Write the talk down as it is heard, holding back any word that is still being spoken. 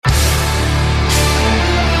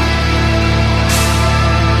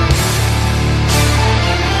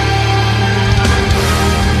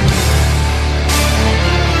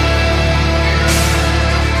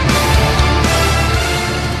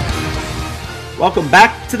Welcome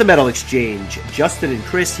back to the Metal Exchange. Justin and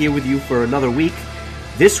Chris here with you for another week.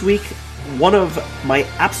 This week, one of my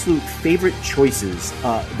absolute favorite choices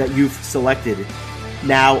that you've selected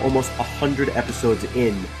now almost 100 episodes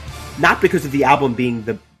in. Not because of the album being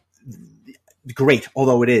the great,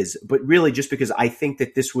 although it is, but really just because I think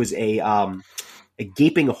that this was a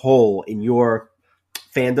gaping hole in your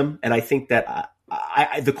fandom. And I think that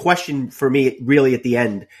the question for me really at the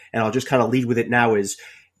end, and I'll just kind of lead with it now, is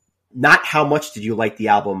not how much did you like the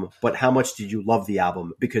album, but how much did you love the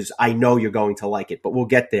album? Because I know you're going to like it, but we'll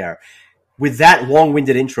get there. With that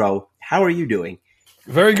long-winded intro, how are you doing?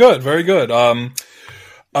 Very good, very good.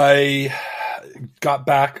 I got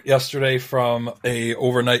back yesterday from a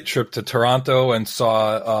overnight trip to Toronto and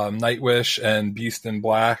saw Nightwish and Beast in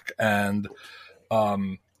Black, and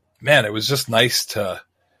man, it was just nice to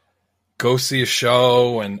go see a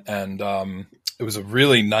show, and it was a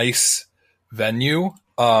really nice venue.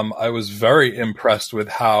 I was very impressed with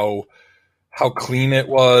how clean it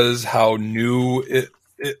was, how new it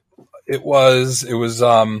was. It was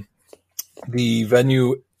the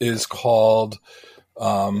venue is called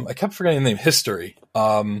I kept forgetting the name, History.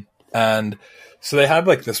 And so they had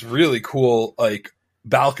like this really cool like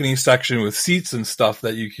balcony section with seats and stuff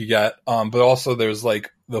that you could get. But also there's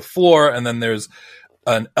like the floor, and then there's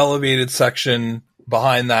an elevated section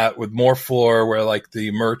behind that with more floor where like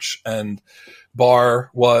the merch and bar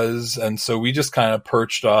was. And so we just kind of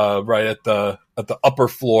perched right at the upper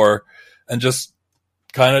floor and just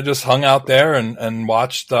kind of just hung out there and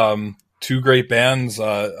watched two great bands.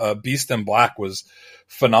 Beast in Black was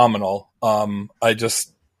phenomenal. I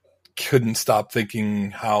just couldn't stop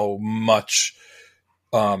thinking how much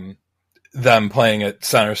them playing at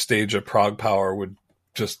center stage at Prague Power would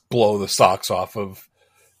just blow the socks off of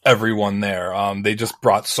everyone there. They just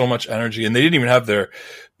brought so much energy, and they didn't even have their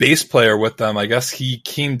bass player with them. I guess he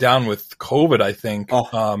came down with COVID, I think.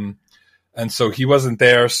 And so he wasn't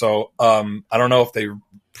there. So I don't know if they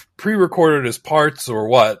pre-recorded his parts or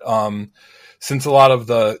what. Since a lot of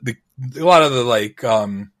the like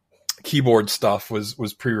keyboard stuff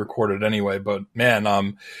was pre-recorded anyway. But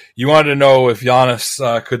man, you wanted to know if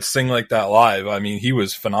Giannis could sing like that live. I mean, he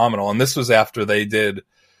was phenomenal. And this was after they did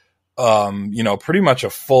pretty much a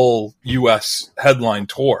full US headline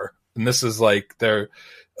tour. And this is like their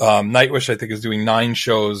Nightwish, I think, is doing 9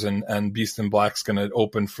 shows, and Beast in Black's going to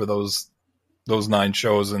open for those 9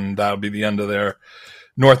 shows, and that'll be the end of their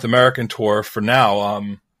North American tour for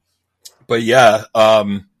now. But yeah,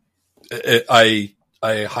 I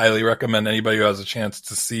highly recommend anybody who has a chance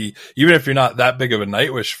to see, even if you're not that big of a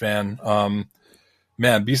Nightwish fan.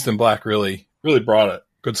 Man, Beast in Black really, really brought it.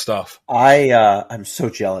 Good stuff. I'm so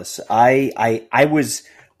jealous. I was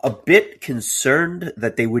a bit concerned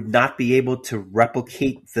that they would not be able to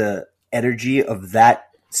replicate the energy of that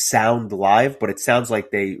sound live, but it sounds like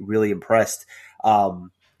they really impressed.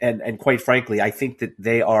 And quite frankly, I think that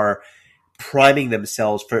they are priming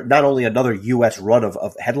themselves for not only another US run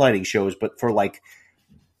of headlining shows, but for like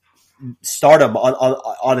stardom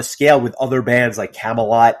on a scale with other bands like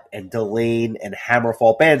Camelot and Delain and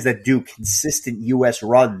Hammerfall, bands that do consistent US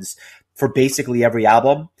runs for basically every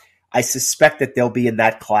album. I suspect that they'll be in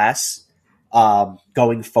that class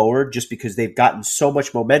going forward, just because they've gotten so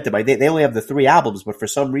much momentum. They only have the 3 albums, but for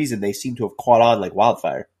some reason they seem to have caught on like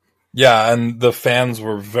wildfire. Yeah, and the fans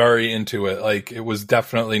were very into it. Like, it was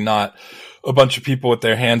definitely not a bunch of people with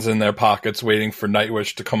their hands in their pockets waiting for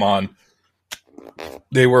Nightwish to come on.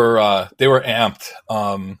 They were amped.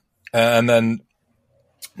 And then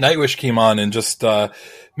Nightwish came on, and just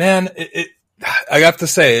man, I have to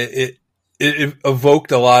say it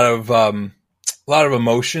evoked a lot of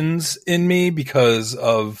emotions in me, because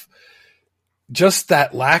of just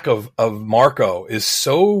that lack of Marco is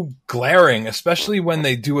so glaring, especially when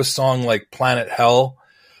they do a song like Planet Hell,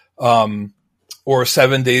 or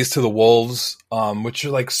 7 Days to the Wolves, which are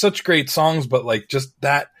like such great songs, but like just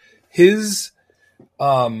that his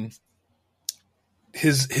vocals,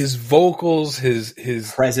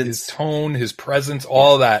 his presence, his tone, his presence,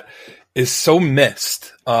 all of that is so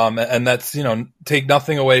missed. And that's, take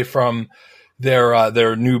nothing away from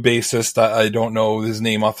their new bassist. I don't know his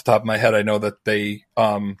name off the top of my head. I know that they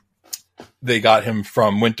got him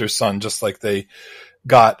from Winter Sun, just like they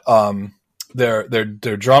got their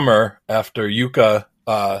drummer after Yuka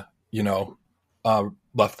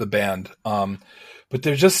left the band. But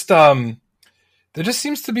there just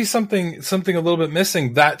seems to be something a little bit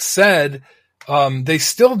missing. That said, they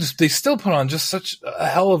still put on just such a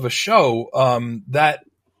hell of a show. That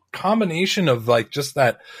combination of like just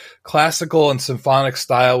that classical and symphonic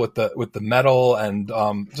style with the metal, and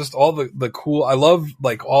just all the cool. I love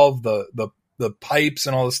like all of the the pipes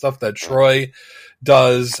and all the stuff that Troy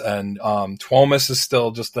does, and Twomas is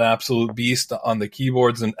still just an absolute beast on the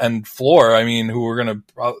keyboards, and Floor, I mean, who we're going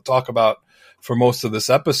to talk about for most of this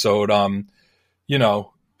episode. You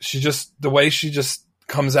know, she just, the way she just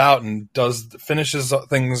comes out and finishes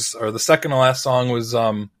things, or the second to last song was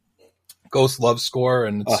Ghost Love Score,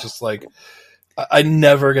 and it's just like, I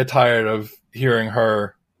never get tired of hearing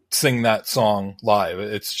her sing that song live.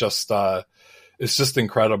 It's just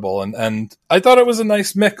incredible, and I thought it was a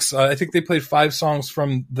nice mix. I think they played 5 songs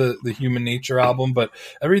from the Human Nature album, but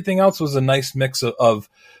everything else was a nice mix of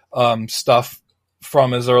stuff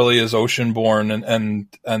from as early as Oceanborn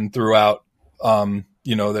and throughout.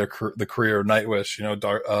 You know, the career of Nightwish. You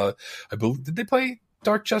know, I believe, did they play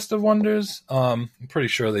Dark Chest of Wonders? I'm pretty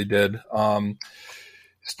sure they did.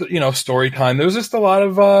 You know, Storytime. There was just a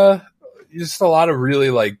lot of really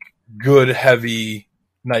like good heavy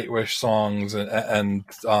Nightwish songs, and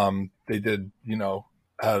they did, you know,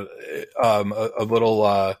 had a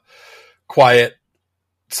little quiet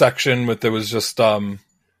section there was just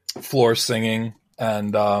Floor singing,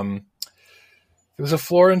 and it was a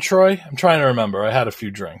Floor and Troy. I'm trying to remember. I had a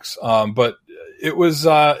few drinks, but it was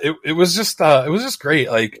just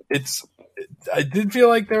great. Like I did feel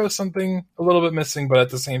like there was something a little bit missing, but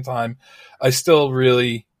at the same time, I still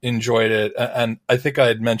really enjoyed it. And I think I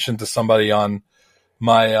had mentioned to somebody on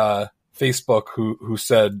my Facebook who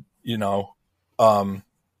said, you know,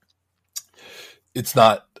 it's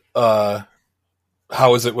not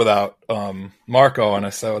how is it without Marco? And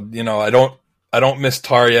I said, you know, I don't miss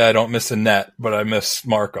Tarja, I don't miss Annette, but I miss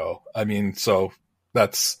Marco. I mean, so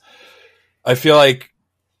I feel like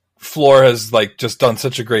Floor has like just done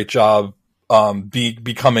such a great job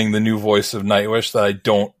becoming the new voice of Nightwish that I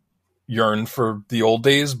don't yearn for the old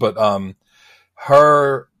days, but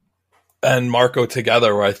her and Marco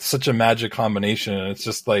together were such a magic combination, and it's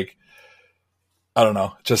just like, I don't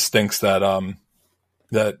know, it just stinks that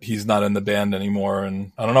that he's not in the band anymore,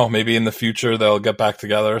 and I don't know, maybe in the future they'll get back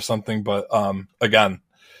together or something, but again,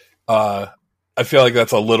 I feel like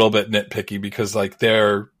that's a little bit nitpicky because like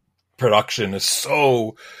their production is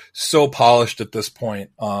so polished at this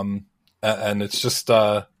point, and it's just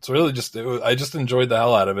it's really just I just enjoyed the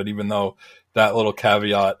hell out of it, even though that little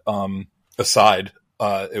caveat aside,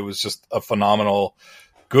 it was just a phenomenal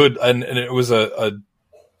good, and it was a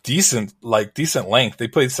decent length. They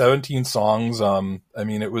played 17 songs. I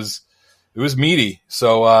mean, it was meaty.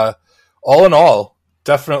 So all in all,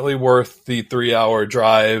 definitely worth the 3-hour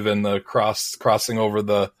drive and the crossing over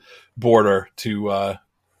the border to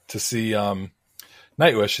see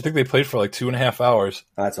Nightwish. I think they played for like 2.5 hours.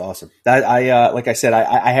 That's awesome. That like I said,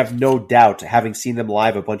 I have no doubt, having seen them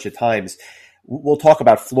live a bunch of times. We'll talk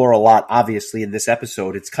about Floor a lot, obviously, in this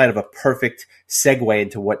episode. It's kind of a perfect segue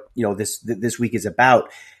into what, you know, this week is about.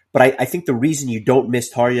 But I think the reason you don't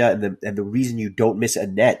miss Tarja and the reason you don't miss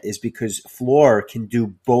Annette is because Floor can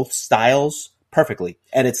do both styles perfectly.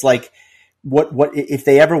 And it's like, what if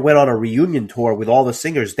they ever went on a reunion tour with all the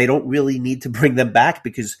singers, they don't really need to bring them back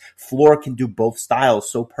because Floor can do both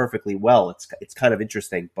styles so perfectly well. It's kind of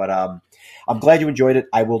interesting. But I'm glad you enjoyed it.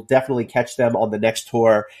 I will definitely catch them on the next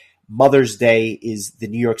tour. Mother's Day is the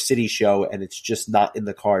New York City show, and it's just not in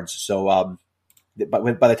the cards. So,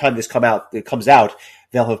 but by the time this comes out,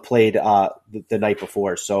 they'll have played the night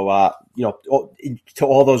before. So, you know, to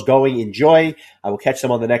all those going, enjoy. I will catch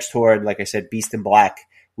them on the next tour, and like I said, Beast in Black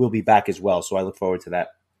will be back as well. So I look forward to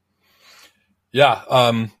that. Yeah,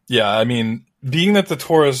 yeah. I mean, being that the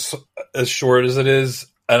tour is as short as it is,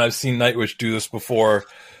 and I've seen Nightwish do this before,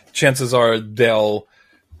 chances are they'll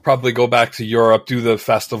probably go back to Europe, do the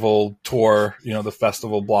festival tour, you know, the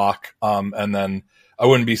festival block. And then I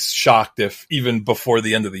wouldn't be shocked if even before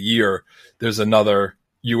the end of the year, there's another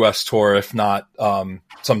US tour, if not,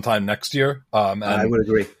 sometime next year. And I would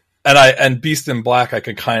agree. And Beast in Black, I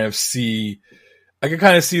could kind of see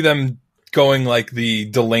them going like the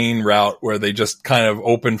Delane route, where they just kind of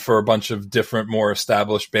open for a bunch of different, more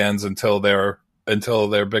established bands until they're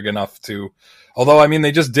big enough to. Although, I mean,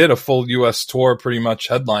 they just did a full U.S. tour pretty much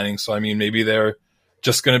headlining. So, I mean, maybe they're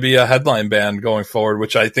just going to be a headline band going forward,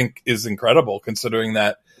 which I think is incredible considering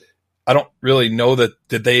that I don't really know that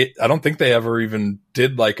I don't think they ever even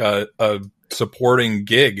did like a supporting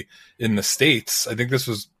gig in the States. I think this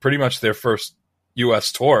was pretty much their first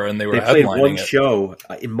U.S. tour, and they headlining played one show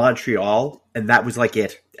in Montreal, and that was like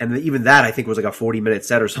it. And even that, I think, was like a 40-minute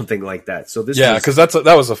set or something like that. So this, because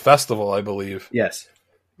that was a festival, I believe. Yes,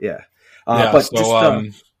 yeah. But so,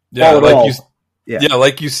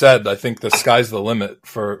 like you said, I think the sky's the limit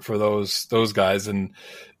for those guys, and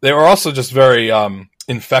they were also just very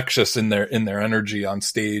infectious in their energy on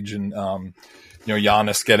stage, and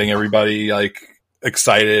Giannis getting everybody like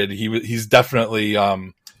excited. He's definitely a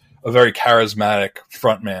very charismatic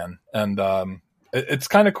frontman, and it's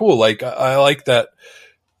kind of cool. Like I like that.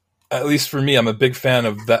 At least for me, I'm a big fan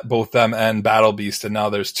of that, both them and Battle Beast, and now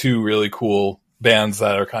there's two really cool bands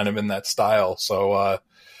that are kind of in that style. So, I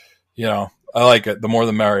like it. The more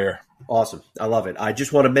the merrier. Awesome. I love it. I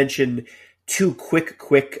just want to mention two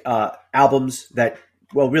quick albums that,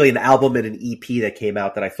 well, really an album and an EP that came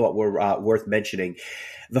out that I thought were worth mentioning.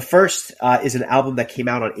 The first is an album that came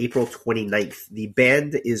out on April 29th. The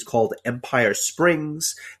band is called Empire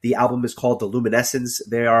Springs. The album is called The Luminescence.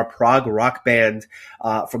 They are a prog rock band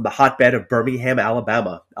from the hotbed of Birmingham,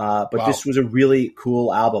 Alabama. But wow. This was a really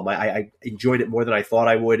cool album. I enjoyed it more than I thought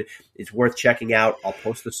I would. It's worth checking out. I'll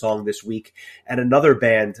post the song this week. And another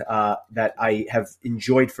band that I have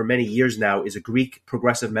enjoyed for many years now is a Greek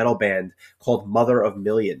progressive metal band called Mother of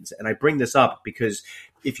Millions. And I bring this up because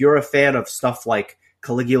if you're a fan of stuff like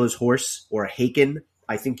Caligula's Horse or Haken,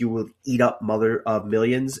 I think you will eat up Mother of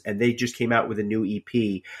Millions. And they just came out with a new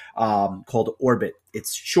EP called Orbit.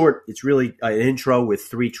 It's short. It's really an intro with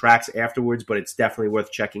 3 tracks afterwards, but it's definitely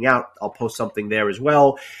worth checking out. I'll post something there as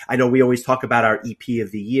well. I know we always talk about our EP of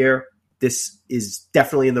the year. This is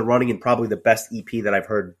definitely in the running and probably the best EP that I've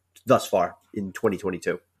heard thus far in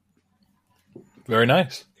 2022. Very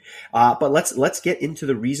nice. But let's get into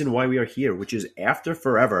the reason why we are here, which is After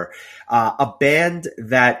Forever, a band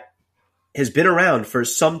that has been around for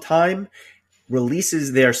some time,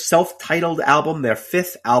 releases their self-titled album, their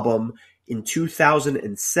 5th album in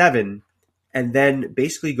 2007, and then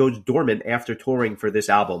basically goes dormant after touring for this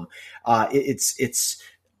album.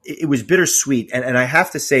 It was bittersweet. And I have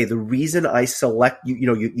to say, the reason I select,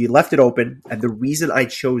 you left it open, and the reason I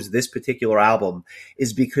chose this particular album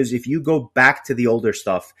is because if you go back to the older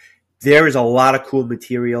stuff, there is a lot of cool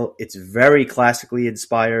material. It's very classically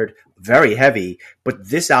inspired, very heavy, but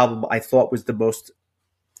this album I thought was the most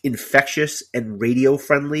infectious and radio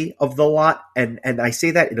friendly of the lot. And I say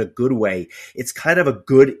that in a good way. It's kind of a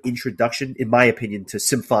good introduction, in my opinion, to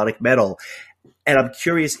symphonic metal. And I'm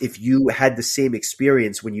curious if you had the same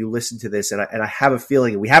experience when you listened to this. And I have a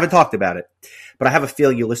feeling, we haven't talked about it, but I have a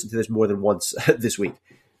feeling you listened to this more than once this week.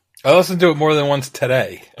 I listened to it more than once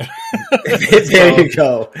today. There you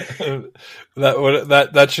go.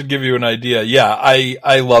 That should give you an idea. Yeah,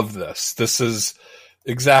 I love this. This is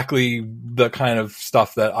exactly the kind of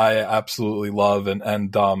stuff that I absolutely love.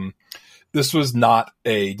 And this was not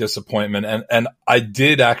a disappointment. And I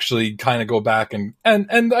did actually kind of go back and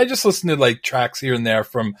I just listened to like tracks here and there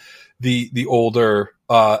from the older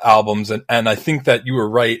albums. And I think that you were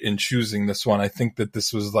right in choosing this one. I think that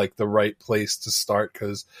this was like the right place to start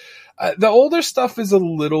because the older stuff is a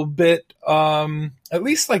little bit, at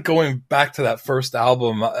least like going back to that first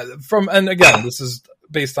album and again, this is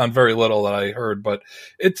based on very little that I heard, but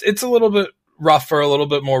it's a little bit rougher, a little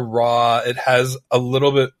bit more raw. It has a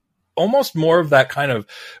little bit, almost more of that kind of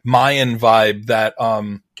Mayan vibe that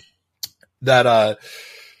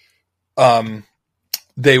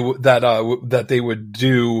they would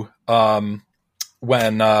do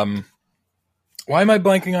when why am I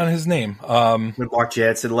blanking on his name? When Mark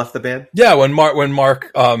Jansen left the band? Yeah, when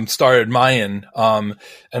Mark started Mayan, and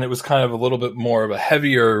it was kind of a little bit more of a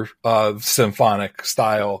heavier symphonic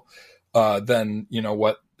style than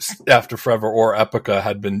what After Forever or Epica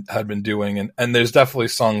had been doing, and there's definitely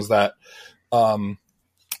songs that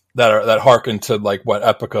harken to like what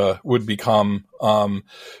Epica would become.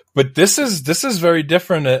 But this is very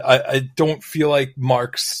different. I don't feel like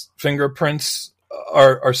Mark's fingerprints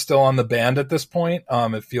are still on the band at this point.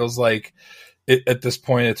 It feels like at this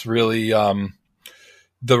point it's really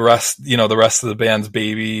the rest of the band's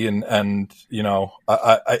baby, and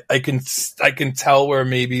I can tell where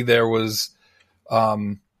maybe there was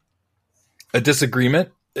a disagreement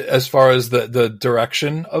as far as the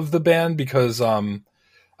direction of the band, because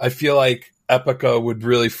I feel like Epica would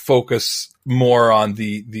really focus more on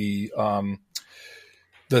the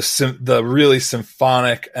really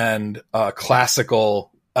symphonic and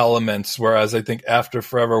classical elements, whereas I think After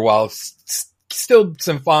Forever, while still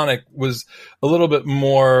symphonic, was a little bit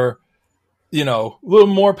more, a little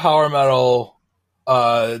more power metal.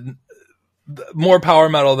 More power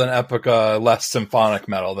metal than Epica, less symphonic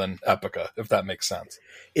metal than Epica, if that makes sense.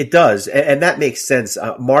 It does, and that makes sense.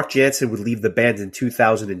 Mark Jansen would leave the band in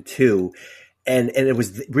 2002, and it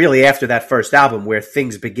was really after that first album where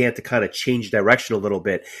things began to kind of change direction a little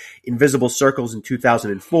bit. Invisible Circles in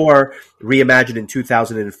 2004, Reimagined in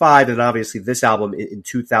 2005, and obviously this album in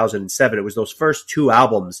 2007. It was those first 2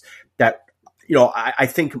 albums that, I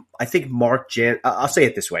think Mark I'll say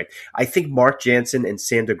it this way. I think Mark Jansen and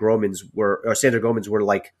Sander Gomans were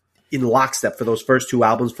like in lockstep for those first two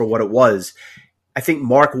albums for what it was. I think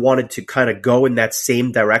Mark wanted to kind of go in that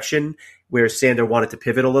same direction where Sander wanted to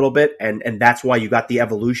pivot a little bit, and that's why you got the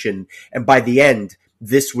evolution. And by the end,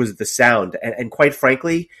 this was the sound. And quite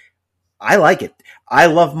frankly, I like it. I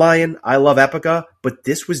love Mayan. I love Epica, but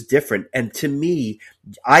this was different. And to me,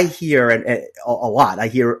 I hear a lot. I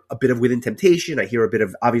hear a bit of Within Temptation. I hear a bit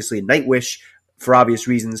of, obviously, Nightwish for obvious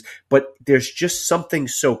reasons. But there's just something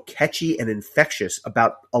so catchy and infectious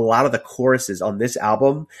about a lot of the choruses on this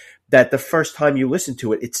album that the first time you listen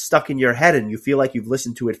to it, it's stuck in your head and you feel like you've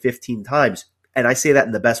listened to it 15 times. And I say that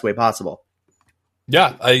in the best way possible.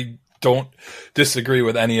 Yeah, I don't disagree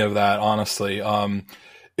with any of that, honestly.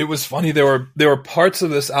 It was funny. There were parts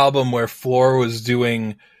of this album where Floor was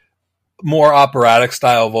doing more operatic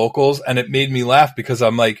style vocals, and it made me laugh because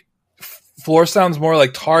I'm like, Floor sounds more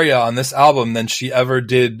like Tarja on this album than she ever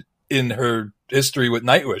did in her history with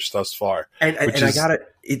Nightwish thus far. And I got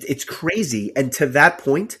it's crazy. And to that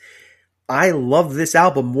point, I love this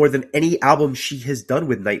album more than any album she has done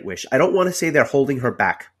with Nightwish. I don't want to say they're holding her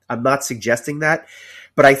back. I'm not suggesting that.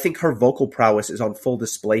 But I think her vocal prowess is on full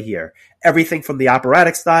display here. Everything from the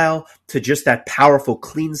operatic style to just that powerful,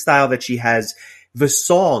 clean style that she has. The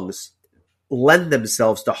songs lend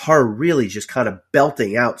themselves to her really just kind of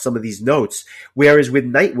belting out some of these notes. Whereas with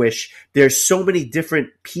Nightwish, there's so many different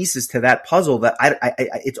pieces to that puzzle that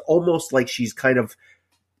it's almost like she's kind of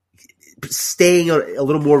staying a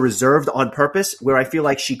little more reserved on purpose, where I feel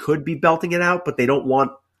like she could be belting it out, but they don't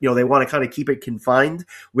want, they want to kind of keep it confined.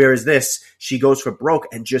 Whereas this, she goes for broke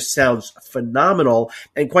and just sounds phenomenal.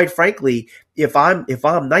 And quite frankly, if I'm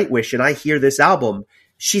Nightwish and I hear this album,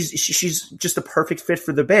 she's just a perfect fit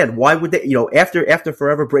for the band. Why would they, after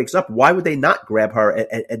Forever breaks up, why would they not grab her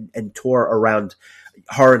and tour around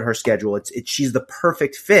her and her schedule? She's the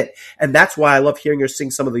perfect fit. And that's why I love hearing her sing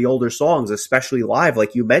some of the older songs, especially live,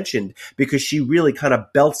 like you mentioned, because she really kind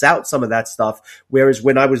of belts out some of that stuff. Whereas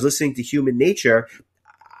when I was listening to Human Nature,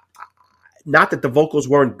 not that the vocals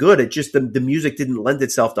weren't good, it just the music didn't lend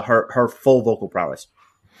itself to her full vocal prowess.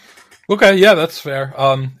 Okay, yeah, that's fair.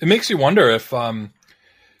 It makes you wonder if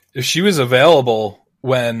she was available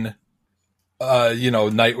when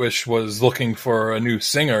Nightwish was looking for a new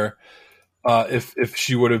singer, if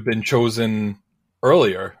she would have been chosen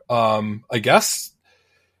earlier. I guess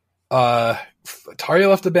Tarja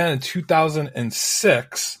left the band in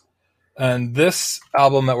 2006. And this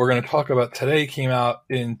album that we're going to talk about today came out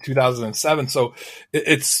in 2007. So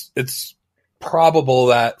it's probable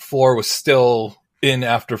that Floor was still in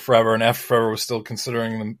After Forever, and After Forever was still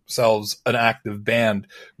considering themselves an active band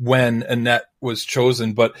when Annette was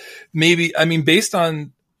chosen. But maybe, based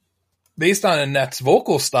on Annette's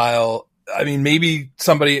vocal style, maybe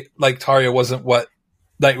somebody like Tarja wasn't what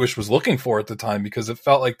Nightwish was looking for at the time, because it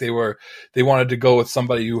felt like they wanted to go with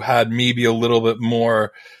somebody who had maybe a little bit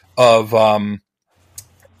more of a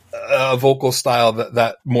vocal style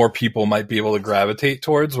that more people might be able to gravitate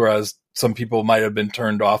towards, whereas some people might have been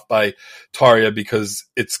turned off by Tarja because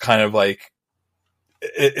it's kind of like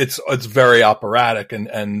it's very operatic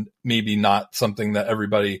and maybe not something that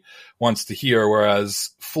everybody wants to hear. Whereas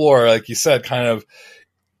Floor, like you said, kind of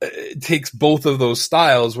takes both of those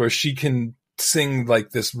styles, where she can sing like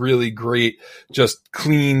this really great, just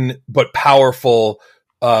clean but powerful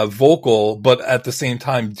vocal, but at the same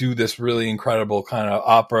time do this really incredible kind of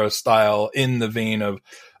opera style in the vein of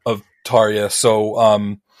Tarja.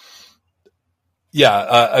 So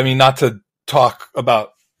not to talk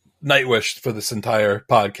about Nightwish for this entire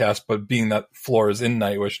podcast, but being that Floor is in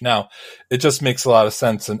Nightwish now, it just makes a lot of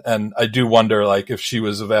sense. And I do wonder, like, if she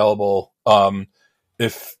was available,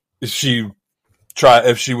 if she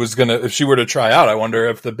were to try out, I wonder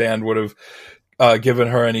if the band would have given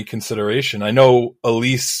her any consideration. I know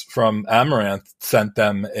Elise from Amaranth sent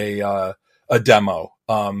them a demo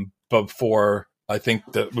before. I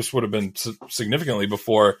think that this would have been significantly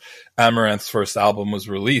before Amaranth's first album was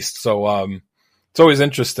released. So it's always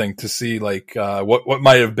interesting to see like what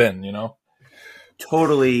might have been,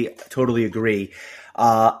 Totally agree.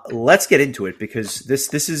 Let's get into it, because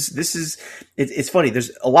this is it's funny. There's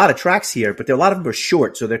a lot of tracks here, but a lot of them are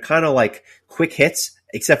short, so they're kind of like quick hits,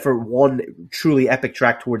 except for one truly epic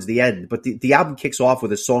track towards the end. But the album kicks off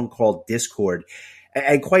with a song called Discord.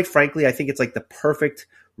 And quite frankly, I think it's like the perfect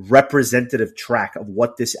representative track of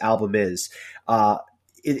what this album is.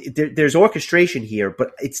 There's orchestration here,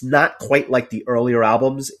 but it's not quite like the earlier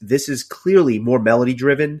albums. This is clearly more melody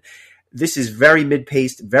driven. This is very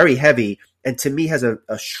mid-paced, very heavy, and to me has a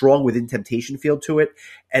strong Within Temptation feel to it.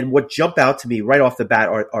 And what jumped out to me right off the bat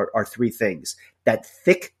are three things. That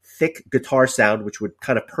thick guitar sound, which would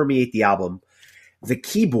kind of permeate the album. The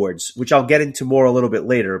keyboards, which I'll get into more a little bit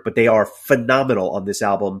later, but they are phenomenal on this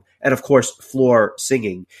album. And of course, Floor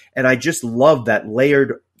singing. And I just love that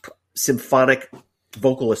layered symphonic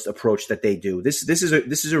vocalist approach that they do. This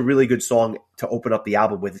is a really good song to open up the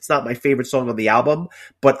album with. It's not my favorite song on the album,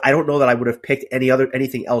 but I don't know that I would have picked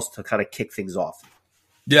anything else to kind of kick things off.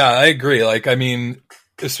 Yeah, I agree. Like, I mean,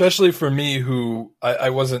 especially for me, who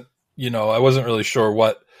I wasn't really sure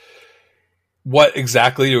what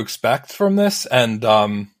exactly to expect from this. And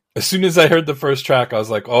as soon as I heard the first track, I was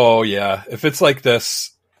like, oh yeah, if it's like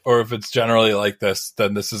this, or if it's generally like this,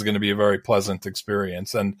 then this is going to be a very pleasant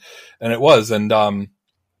experience. And it was. And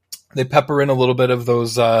they pepper in a little bit of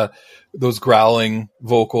those growling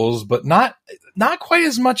vocals, but not quite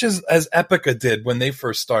as much as Epica did when they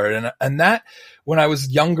first started. And that, when I was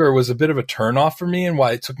younger, was a bit of a turnoff for me, and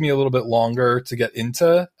why it took me a little bit longer to get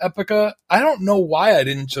into Epica. I don't know why I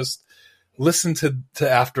didn't just listen to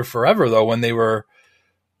After Forever, though, when they were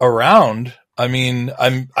around. I mean,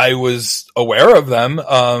 I was aware of them.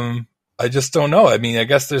 I just don't know. I mean, I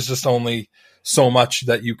guess there's just only so much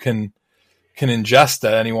that you can ingest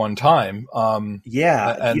at any one time. And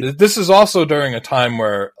this is also during a time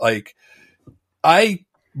where, like, I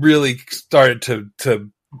really started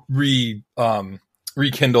to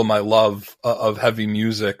rekindle my love of heavy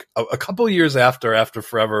music a couple of years after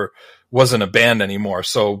Forever wasn't a band anymore.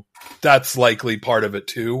 So that's likely part of it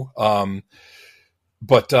too.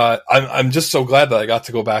 But I'm just so glad that I got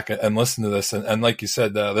to go back and listen to this. And like you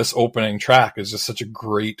said, this opening track is just such a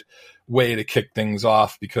great way to kick things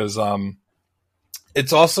off, because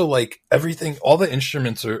it's also like everything, all the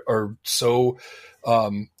instruments are so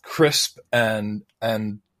crisp and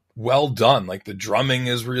well done. Like the drumming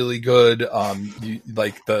is really good.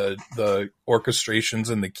 Like the orchestrations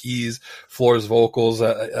and the keys, Floor's vocals,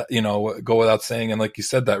 go without saying. And like you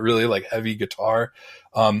said, that really like heavy guitar,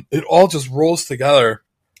 it all just rolls together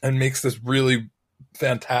and makes this really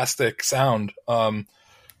fantastic sound.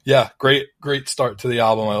 Great start to the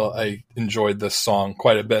album. I enjoyed this song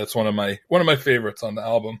quite a bit. It's one of my favorites on the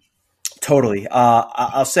album. Totally.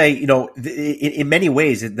 I'll say, in many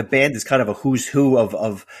ways, the band is kind of a who's who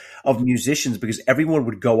of musicians, because everyone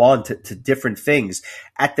would go on to different things.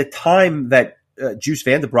 At the time that Juice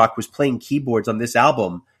Vanderbroek was playing keyboards on this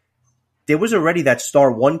album, there was already that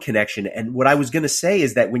Star One connection. And what I was going to say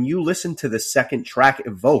is that when you listen to the second track,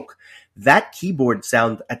 Evoke, that keyboard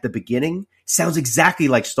sound at the beginning sounds exactly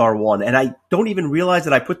like Star One. And I don't even realize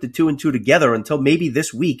that I put the two and two together until maybe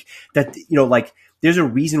this week, that, there's a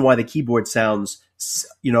reason why the keyboard sounds,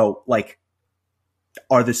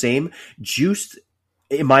 are the same. Juiced,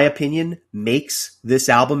 in my opinion, makes this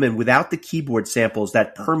album, and without the keyboard samples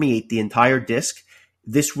that permeate the entire disc,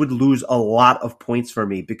 this would lose a lot of points for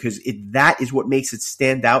me, because that is what makes it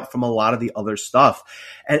stand out from a lot of the other stuff.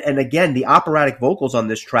 And again, the operatic vocals on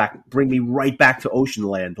this track bring me right back to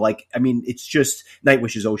Oceanland. Like, I mean, it's just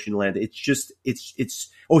Nightwish's Oceanland.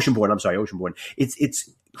 It's Oceanborn. I'm sorry, Oceanborn. It's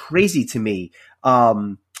crazy to me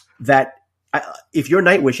that if you're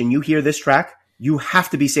Nightwish and you hear this track, you have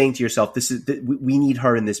to be saying to yourself, we need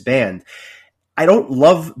her in this band. I don't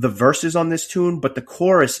love the verses on this tune, but the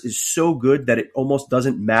chorus is so good that it almost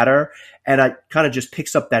doesn't matter. And it kind of just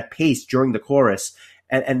picks up that pace during the chorus.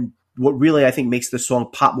 And what really, I think, makes the song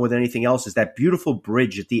pop more than anything else is that beautiful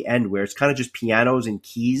bridge at the end, where it's kind of just pianos and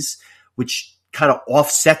keys, which kind of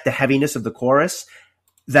offset the heaviness of the chorus,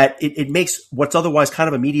 that it makes what's otherwise kind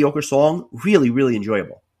of a mediocre song really, really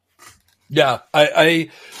enjoyable. Yeah, I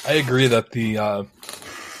agree that the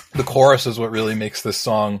chorus is what really makes this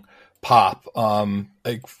song pop.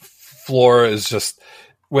 Like Floor is just,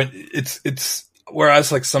 when it's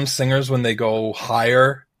whereas like some singers, when they go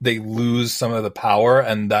higher, they lose some of the power,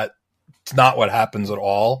 and that's not what happens at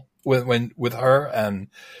all with her. And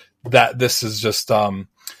that this is just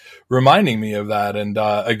reminding me of that. And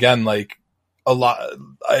again, like a lot,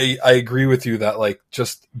 I agree with you that like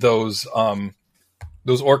just those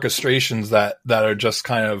orchestrations that are just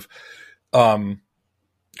kind of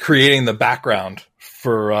creating the background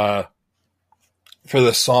for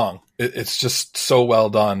this song. It's just so well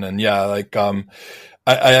done. And yeah, like I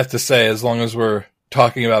have to say, as long as we're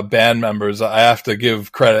talking about band members, I have to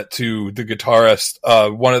give credit to the guitarist,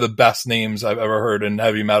 one of the best names I've ever heard in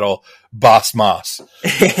heavy metal, Boss Moss.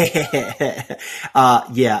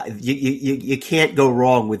 Yeah, you can't go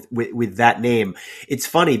wrong with that name. It's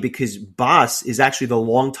funny because Boss is actually the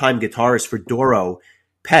longtime guitarist for Doro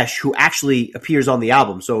Pesch, who actually appears on the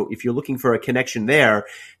album. So if you're looking for a connection there,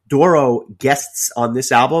 Doro guests on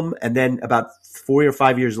this album, and then about 4 or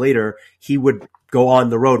 5 years later, he would go on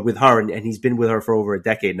the road with her, and he's been with her for over a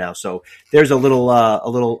decade now. So there's a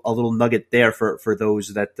little nugget there for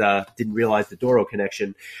those that didn't realize the Doro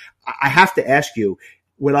connection. I have to ask you,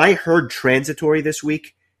 when I heard Transitory this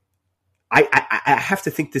week, I have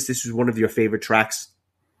to think this is one of your favorite tracks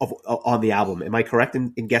on the album. Am I correct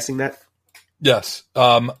in guessing that? Yes.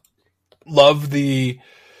 Love the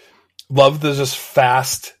just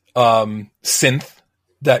fast synth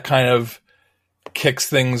that kind of kicks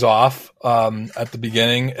things off at the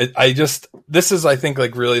beginning. This is, I think,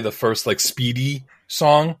 like really the first like speedy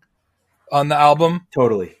song on the album.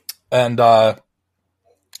 Totally. And I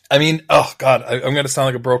mean, oh God, I'm going to sound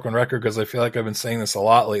like a broken record because I feel like I've been saying this a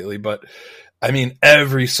lot lately, but I mean,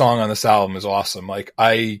 every song on this album is awesome. Like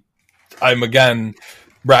I'm again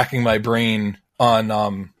racking my brain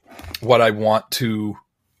on what I want to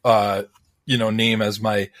name as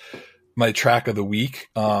my track of the week,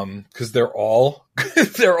 because they're all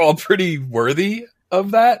pretty worthy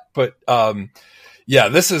of that. But yeah,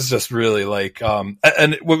 this is just really like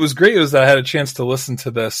and what was great was that I had a chance to listen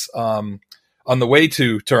to this on the way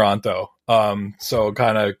to Toronto. So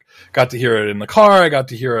kind of got to hear it in the car. I got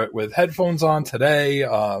to hear it with headphones on today.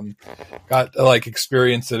 Got to like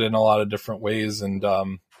experience it in a lot of different ways, and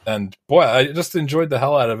boy, I just enjoyed the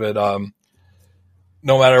hell out of it.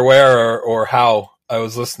 No matter where or how I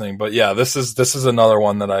was listening. But yeah, this is another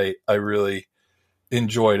one that I really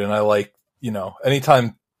enjoyed, and I like,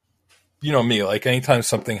 anytime, me, like anytime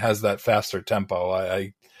something has that faster tempo,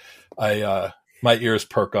 I my ears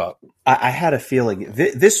perk up. I had a feeling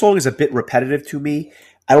this song is a bit repetitive to me.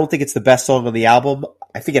 I don't think it's the best song on the album.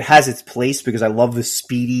 I think it has its place because I love the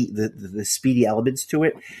speedy elements to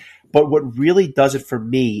it. But what really does it for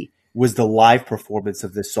me was the live performance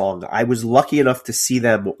of this song. I was lucky enough to see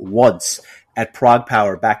them once at Prague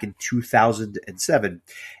Power back in 2007.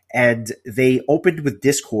 And they opened with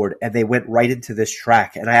Discord and they went right into this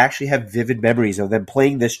track. And I actually have vivid memories of them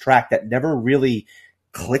playing this track that never really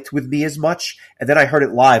clicked with me as much. And then I heard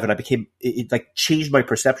it live and it like changed my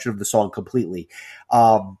perception of the song completely.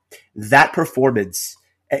 That performance,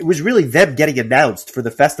 it was really them getting announced for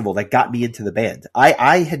the festival that got me into the band.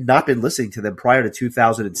 I had not been listening to them prior to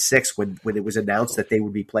 2006 when it was announced that they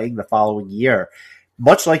would be playing the following year.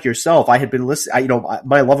 Much like yourself, I had been listening.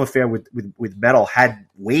 My love affair with metal had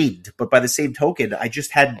waned, but by the same token, I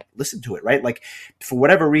just hadn't listened to it. Right, like for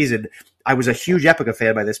whatever reason, I was a huge Epica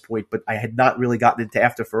fan by this point, but I had not really gotten into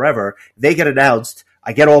After Forever. They get announced,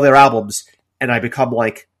 I get all their albums, and I become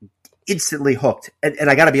like instantly hooked. And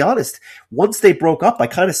I got to be honest, once they broke up, I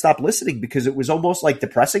kind of stopped listening because it was almost like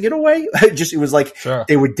depressing in a way. It was like Sure.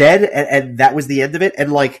 They were dead, and that was the end of it.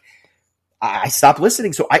 And like, I stopped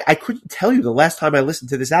listening. So I couldn't tell you the last time I listened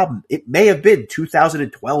to this album. It may have been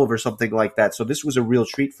 2012 or something like that. So this was a real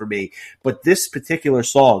treat for me. But this particular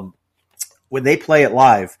song, when they play it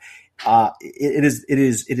live, it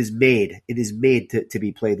is made to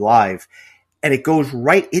be played live. And it goes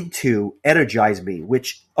right into Energize Me,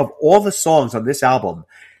 which of all the songs on this album,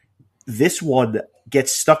 this one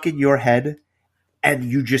gets stuck in your head and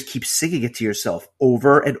you just keep singing it to yourself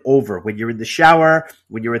over and over when you're in the shower,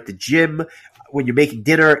 when you're at the gym, when you're making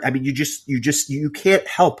dinner. I mean, you can't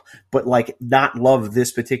help but like not love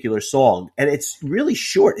this particular song. And it's really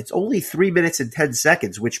short. It's only 3 minutes and 10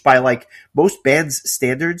 seconds, which by like most bands'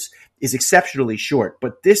 standards is exceptionally short.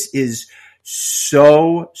 But this is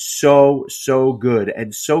so good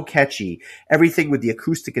and so catchy. Everything with the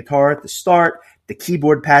acoustic guitar at the start, the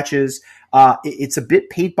keyboard patches. It's a bit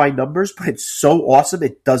paint by numbers, but it's so awesome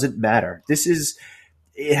it doesn't matter.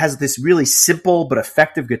 It has this really simple but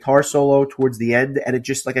effective guitar solo towards the end, and it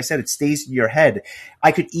just, like I said, it stays in your head.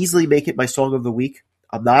 I could easily make it my song of the week.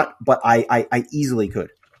 I'm not, but I easily could.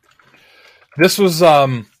 This was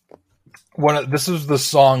this was the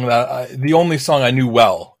song the only song I knew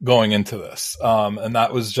well going into this, and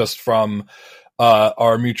that was just from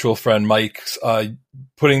our mutual friend Mike's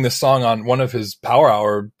putting this song on one of his Power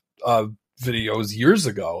Hour videos years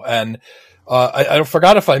ago. And I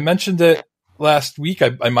forgot if I mentioned it last week.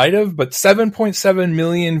 I might have, but 7.7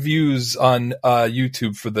 million views on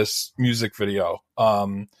YouTube for this music video.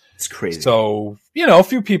 It's crazy. So, a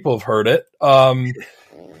few people have heard it.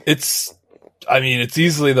 It's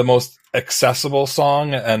easily the most accessible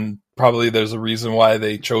song, and probably there's a reason why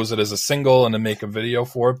they chose it as a single and to make a video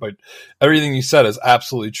for it. But everything you said is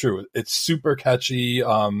absolutely true. It's super catchy.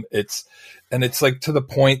 It's like to the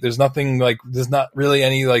point. There's not really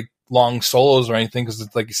any like long solos or anything, because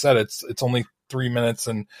it's like you said, it's only 3 minutes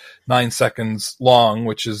and 9 seconds long,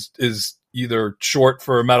 which is either short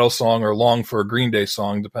for a metal song or long for a Green Day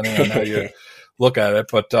song, depending on how you look at it.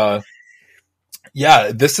 But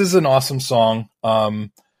yeah, this is an awesome song.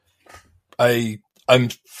 I'm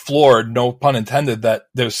floored, no pun intended, that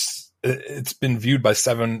it's been viewed by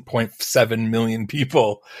 7.7 million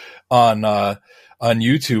people on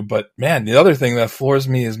YouTube. But man, the other thing that floors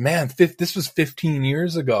me is, man, this was 15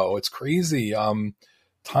 years ago. It's crazy.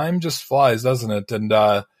 Time just flies, doesn't it? And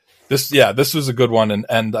this was a good one,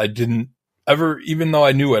 and I didn't ever, even though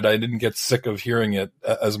I knew it, I didn't get sick of hearing it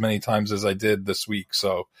as many times as I did this week.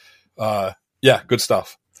 So good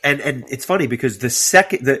stuff. And it's funny because this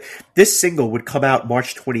single would come out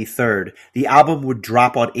March 23rd. The album would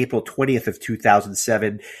drop on April 20th of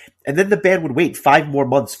 2007. And then the band would wait 5 more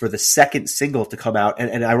months for the second single to come out.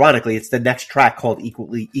 And ironically, it's the next track called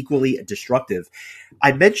Equally Destructive.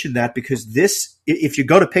 I mentioned that because this, if you're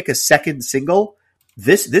going to pick a second single,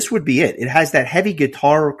 this would be it. It has that heavy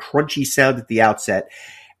guitar, crunchy sound at the outset.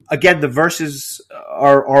 Again, the verses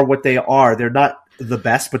are what they are. They're not the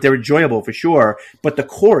best, but they're enjoyable for sure. But the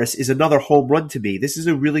chorus is another home run to me. This is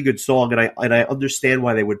a really good song, and I understand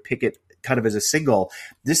why they would pick it kind of as a single.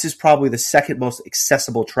 This is probably the second most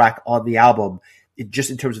accessible track on the album,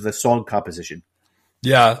 just in terms of the song composition.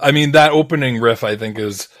 Yeah, I mean, that opening riff I think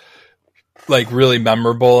is like really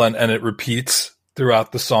memorable, and it repeats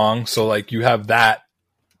throughout the song. So like you have that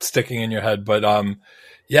sticking in your head. But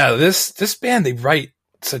this band, they write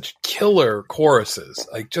such killer choruses,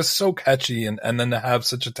 like just so catchy, and then to have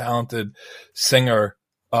such a talented singer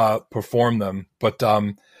perform them. But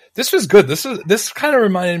this was good. This kind of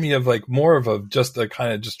reminded me of like more of a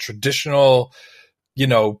kind of just traditional,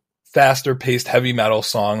 faster paced heavy metal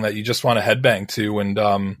song that you just want to headbang to.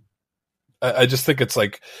 And I just think it's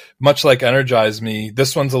like much like Energize Me.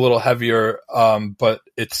 This one's a little heavier, but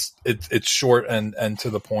it's short and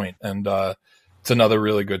to the point, and it's another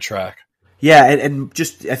really good track. Yeah, and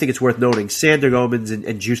just I think it's worth noting, Sander Gomans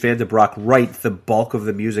and Juice Van der Broek write the bulk of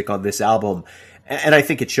the music on this album, and I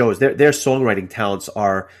think it shows. Their songwriting talents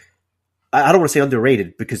are, I don't want to say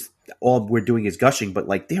underrated because all we're doing is gushing, but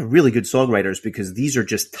like they're really good songwriters because these are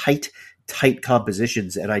just tight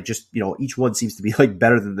compositions, and I just, each one seems to be like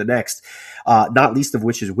better than the next, not least of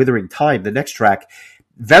which is Withering Time, the next track.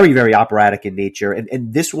 Very, very operatic in nature,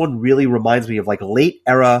 and this one really reminds me of like late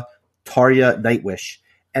era Tarja Nightwish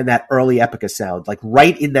and that early Epica sound, like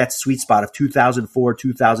right in that sweet spot of 2004,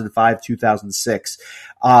 2005, 2006.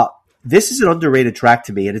 This is an underrated track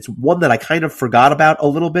to me, and it's one that I kind of forgot about a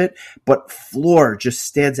little bit, but Floor just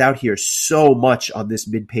stands out here so much on this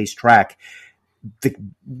mid-paced track.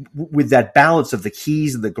 With that balance of the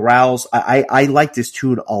keys and the growls, I like this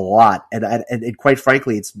tune a lot, and quite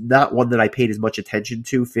frankly, it's not one that I paid as much attention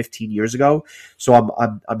to 15 years ago. So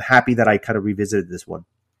I'm happy that I kind of revisited this one.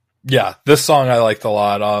 Yeah, this song I liked a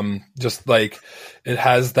lot. Just like it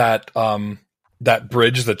has that that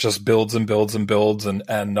bridge that just builds and builds and builds, and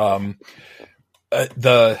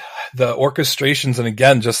the orchestrations, and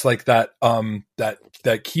again, just like that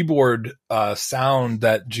that keyboard sound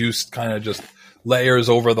that Juice kind of just layers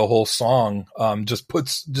over the whole song, just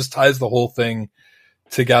ties the whole thing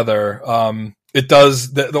together. It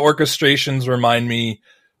does. The orchestrations remind me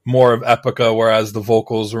more of Epica, whereas the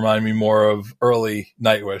vocals remind me more of early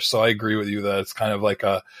Nightwish. So I agree with you that it's kind of like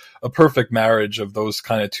a perfect marriage of those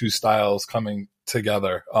kind of two styles coming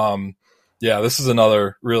together. This is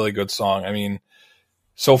another really good song. I mean,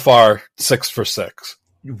 so far 6 for 6.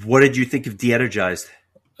 What did you think of De-Energized?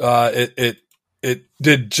 It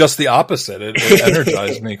did just the opposite. It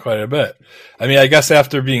energized me quite a bit. I mean, I guess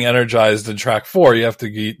after being energized in track 4, you have to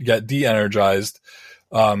get de-energized,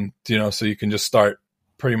 so you can just start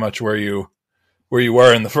pretty much where you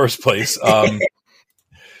were in the first place.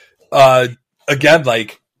 Again,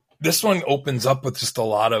 like this one opens up with just a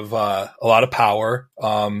lot of power.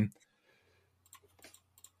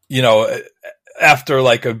 After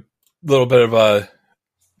like a little bit of a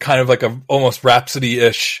kind of like a almost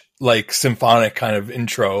Rhapsody-ish, like symphonic kind of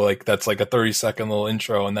intro, like that's like a 30-second little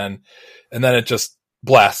intro, and then it just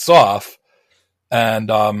blasts off.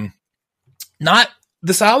 And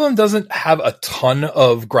this album doesn't have a ton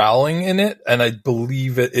of growling in it, and I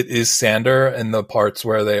believe it is Sander in the parts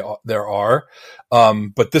where there are.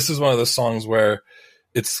 But this is one of the songs where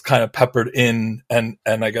it's kind of peppered in, and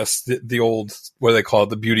I guess the old, what they call it,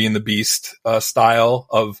 the Beauty and the Beast style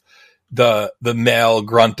of the male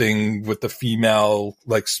grunting with the female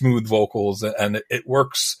like smooth vocals, and it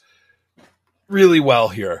works really well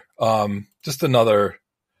here. Just another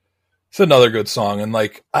good song, and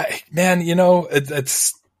like it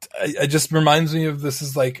just reminds me of, this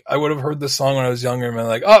is like I would have heard this song when I was younger and been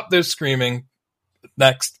like, oh, there's screaming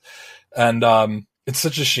next, and it's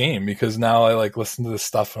such a shame because now I like listen to this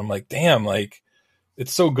stuff and I'm like, damn, like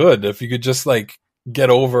it's so good. If you could just like get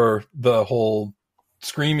over the whole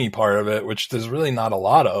screamy part of it, which there's really not a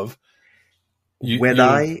lot of, When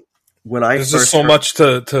I there's first just so much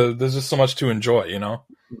there's just so much to enjoy, you know?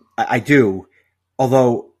 I do,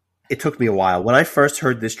 although it took me a while. When I first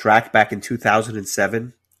heard this track back in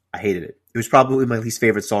 2007, I hated it. It was probably my least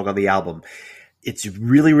favorite song on the album. It's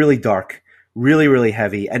really, really dark, really, really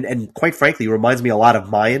heavy, and quite frankly, reminds me a lot of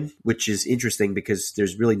Mayan, which is interesting because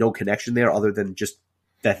there's really no connection there other than just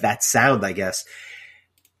that sound, I guess.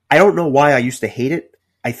 I don't know why I used to hate it.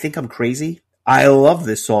 I think I'm crazy. I love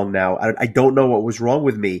this song now. I don't know what was wrong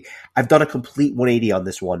with me. I've done a complete 180 on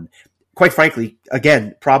this one. Quite frankly,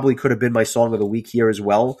 again, probably could have been my song of the week here as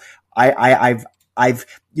well. I've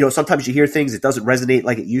sometimes you hear things, it doesn't resonate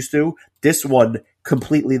like it used to. This one,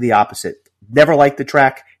 completely the opposite. Never liked the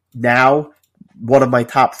track. Now, one of my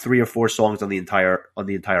top 3 or 4 songs on the entire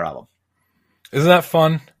album. Isn't that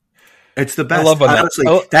fun? It's the best. I love when honestly,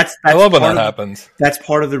 I love when that happens. That's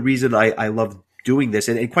part of the reason I love doing this.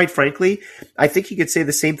 And quite frankly, I think you could say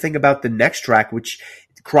the same thing about the next track, which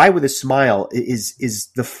Cry with a Smile is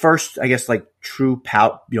the first, I guess, like true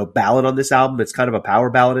ballad on this album. It's kind of a power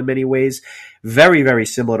ballad in many ways. Very, very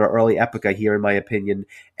similar to early Epica here, in my opinion.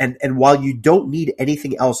 And while you don't need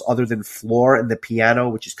anything else other than floor and the piano,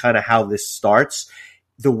 which is kind of how this starts,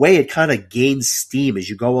 the way it kind of gains steam as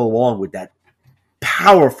you go along with that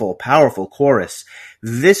powerful, powerful chorus.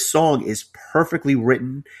 This song is perfectly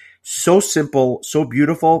written, so simple, so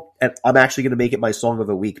beautiful, and I'm actually going to make it my song of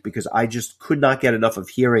the week because I just could not get enough of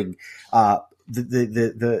hearing the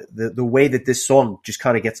way that this song just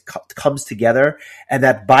kind of comes together, and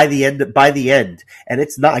that by the end, and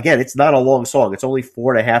it's not a long song. It's only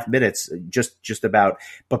 4.5 minutes, just about.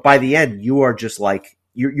 But by the end, you are just like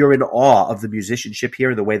you're in awe of the musicianship here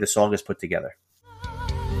and the way the song is put together.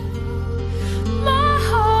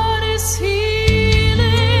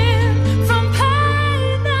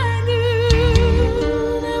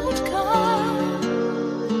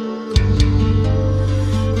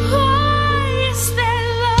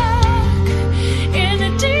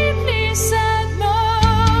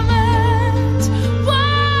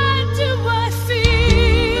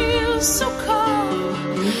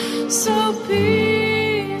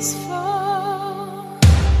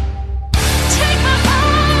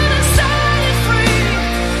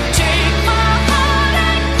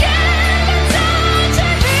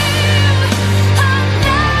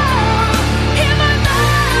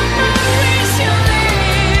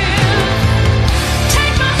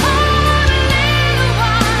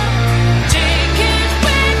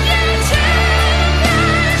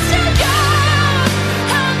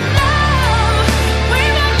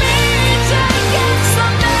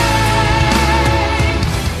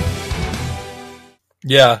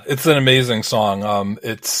 Yeah, it's an amazing song.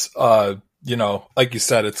 It's like you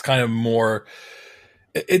said, it's kind of more.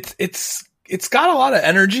 It's got a lot of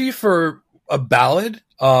energy for a ballad.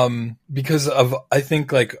 Because of I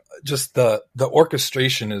think like just the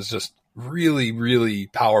orchestration is just really, really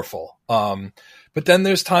powerful. But then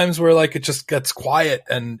there's times where like it just gets quiet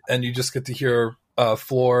and you just get to hear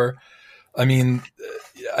floor. I mean,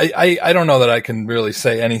 I don't know that I can really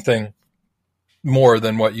say anything more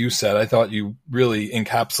than what you said. I thought you really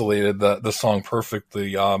encapsulated the song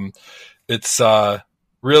perfectly. It's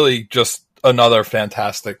really just another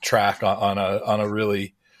fantastic track on a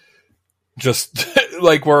really just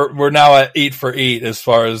like we're now at 8 for 8 as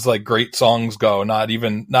far as like great songs go. Not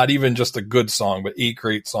even just a good song, but 8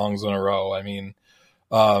 great songs in a row. I mean,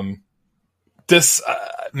 this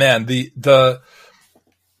man, the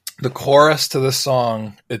chorus to this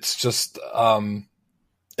song, it's just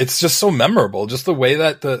so memorable. Just the way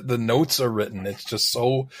that the notes are written, it's just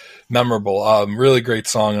so memorable. Really great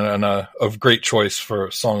song and a great choice for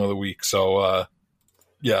song of the week. So,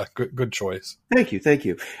 yeah, good choice. Thank you.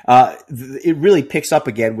 It really picks up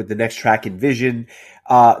again with the next track, Envision.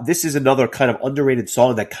 This is another kind of underrated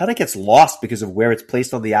song that kind of gets lost because of where it's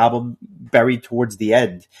placed on the album, buried towards the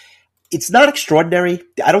end. It's not extraordinary.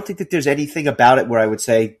 I don't think that there's anything about it where I would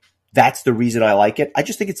say that's the reason I like it. I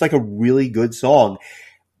just think it's like a really good song.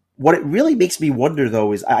 What it really makes me wonder,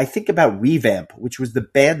 though, is I think about Revamp, which was the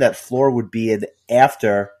band that Floor would be in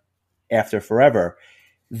after Forever.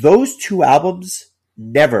 Those 2 albums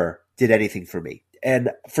never did anything for me.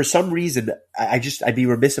 And for some reason, I'd be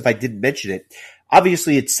remiss if I didn't mention it.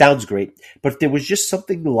 Obviously, it sounds great, but there was just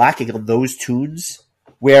something lacking on those tunes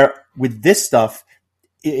where with this stuff,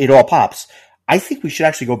 it all pops. I think we should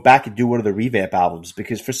actually go back and do one of the Revamp albums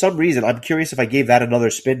because for some reason, I'm curious if I gave that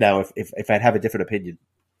another spin now, if I'd have a different opinion.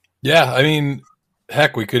 Yeah, I mean,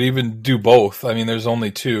 heck, we could even do both. I mean, there's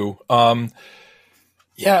only 2. Yeah,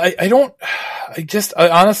 I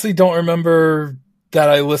honestly don't remember that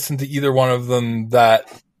I listened to either one of them that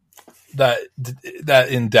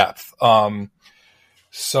in depth.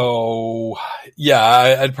 So yeah,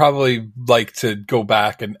 I'd probably like to go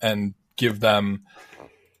back and give them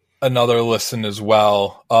another listen as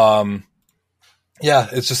well. Yeah,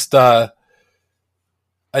 it's just I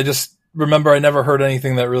just remember I never heard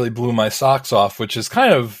anything that really blew my socks off, which is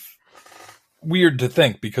kind of weird to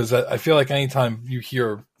think because I feel like anytime you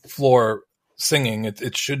hear Floor singing,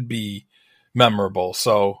 it should be memorable.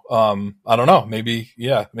 So I don't know. Maybe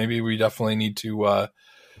we definitely need to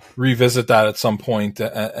revisit that at some point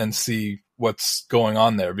and see what's going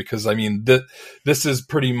on there, because I mean this is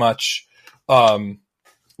pretty much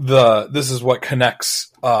this is what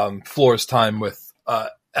connects Floor's time with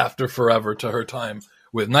After Forever to her time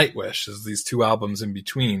with Nightwish, is these two albums in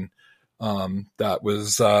between. That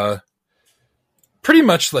was pretty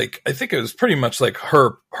much like, I think it was pretty much like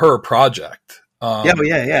her project.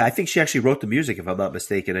 Yeah. I think she actually wrote the music, if I'm not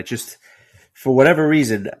mistaken. It just, for whatever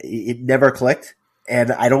reason, it never clicked.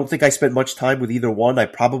 And I don't think I spent much time with either one. I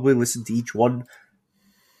probably listened to each one.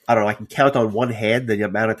 I don't know. I can count on one hand the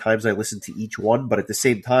amount of times I listened to each one. But at the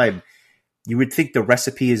same time, you would think the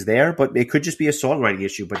recipe is there, but it could just be a songwriting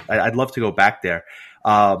issue. But I'd love to go back there.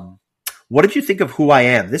 What did you think of Who I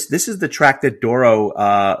Am? This is the track that Doro,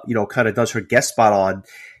 kind of does her guest spot on.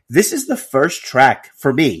 This is the first track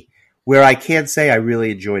for me where I can say I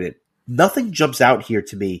really enjoyed it. Nothing jumps out here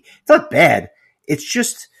to me. It's not bad. It's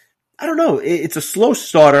just, I don't know. It's a slow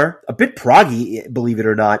starter, a bit proggy, believe it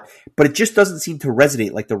or not, but it just doesn't seem to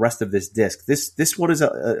resonate like the rest of this disc. This one is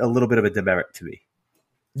a little bit of a demerit to me.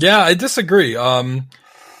 Yeah, I disagree. I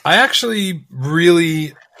actually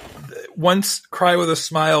really, once Cry with a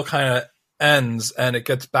Smile kind of ends and it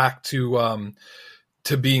gets back to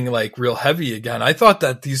being like real heavy again, I thought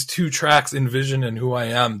that these two tracks, Envision and Who I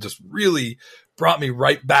Am, just really brought me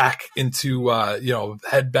right back into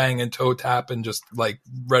headbang and toe tap and just like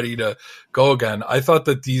ready to go again. I thought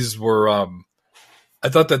that these were I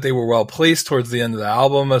thought that they were well placed towards the end of the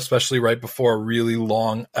album, especially right before a really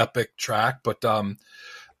long epic track. But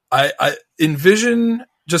I Envision,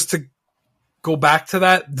 just to go back to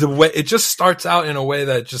that, the way it just starts out in a way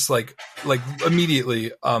that just like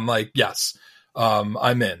immediately like, yes,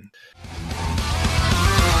 I'm in.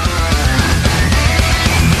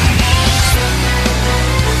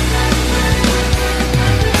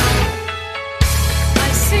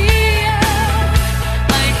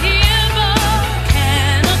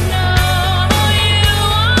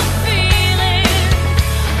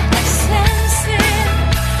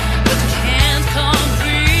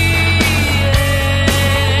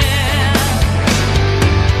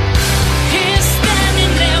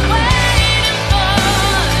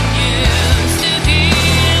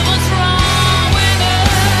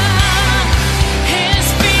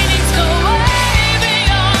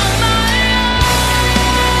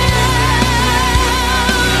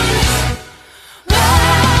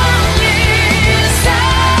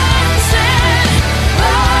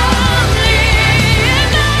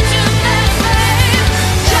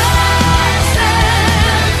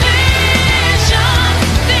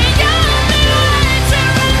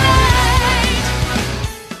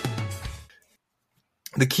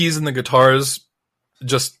 The keys and the guitars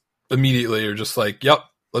just immediately are just like, yep,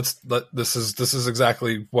 this is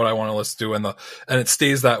exactly what I want to listen to, and it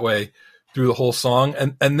stays that way through the whole song.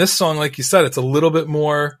 And this song, like you said, it's a little bit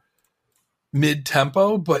more mid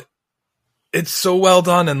tempo, but it's so well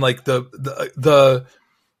done, and like the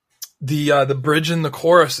bridge and the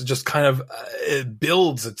chorus, it just kind of it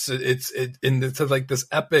builds. It's like this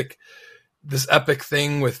epic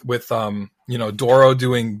thing with Doro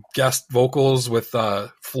doing guest vocals with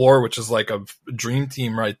Floor, which is like a dream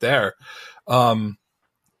team right there. I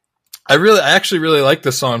actually really like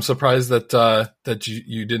this song. I'm surprised that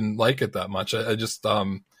you didn't like it that much. I just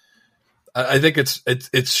I think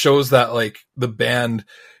it shows that like the band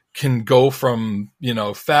can go from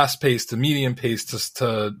fast paced to medium paced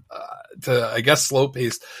to I guess slow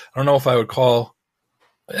paced. I don't know if I would call.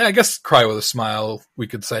 I guess Cry with a Smile, we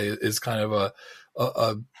could say, is kind of a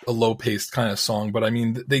low paced kind of song, but I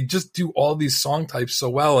mean, they just do all these song types so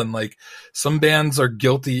well. And like some bands are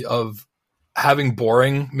guilty of having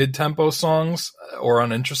boring mid tempo songs or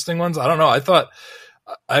uninteresting ones. I don't know.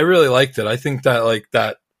 I really liked it. I think that like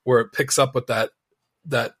that, where it picks up with that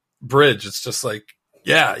bridge, it's just like,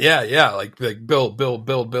 yeah. Like build.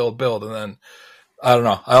 And then I don't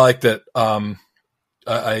know. I liked it. I'm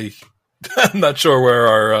not sure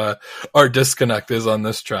where our disconnect is on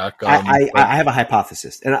this track. I have a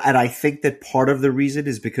hypothesis, and I think that part of the reason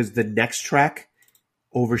is because the next track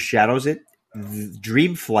overshadows it.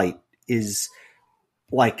 Dream Flight is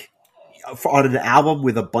like on an album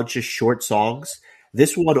with a bunch of short songs.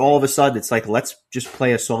 This one, all of a sudden, it's like, let's just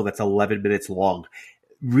play a song that's 11 minutes long.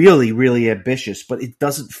 really, really ambitious, but it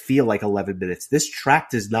doesn't feel like 11 minutes. This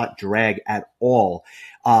track does not drag at all.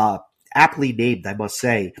 Aptly named, I must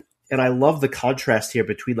say. And I love the contrast here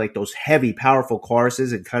between like those heavy, powerful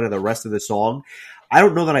choruses and kind of the rest of the song. I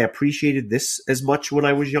don't know that I appreciated this as much when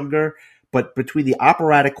I was younger, but between the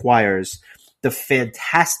operatic choirs, the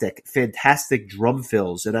fantastic, fantastic drum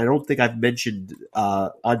fills, and I don't think I've mentioned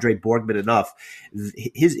Andre Borgman enough.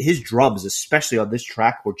 His drums, especially on this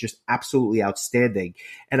track, were just absolutely outstanding.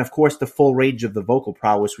 And of course, the full range of the vocal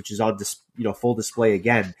prowess, which is on full display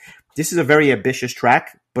again. This is a very ambitious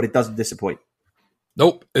track, but it doesn't disappoint.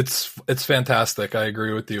 Nope, it's fantastic. I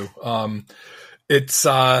agree with you. It's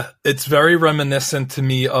very reminiscent to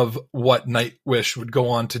me of what Nightwish would go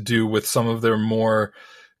on to do with some of their more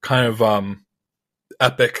kind of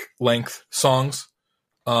epic length songs.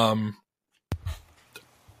 I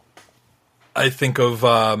think of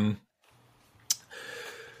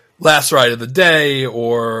Last Ride of the Day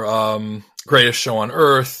or Greatest Show on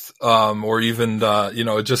Earth, or even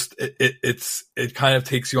it kind of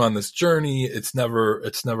takes you on this journey. It's never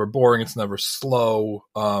boring. It's never slow.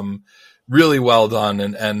 Really well done,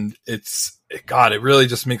 and it really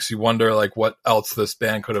just makes you wonder like what else this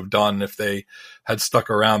band could have done if they had stuck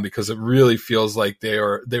around, because it really feels like they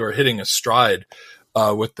were hitting a stride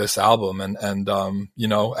with this album, and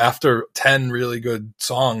after 10 really good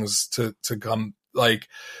songs to come, like,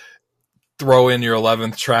 throw in your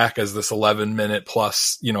 11th track as this 11-minute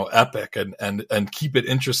plus epic and keep it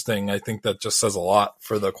interesting. I think that just says a lot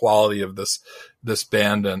for the quality of this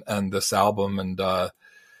band and this album. And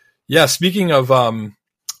speaking of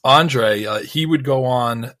Andre, he would go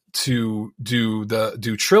on to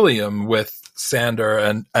do Trillium with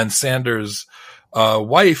Sander and Sander's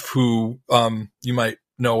wife, who you might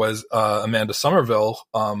know as Amanda Somerville,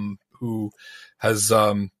 who has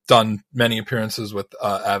done many appearances with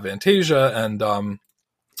Avantasia, and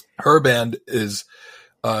her band is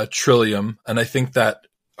Trillium, and I think that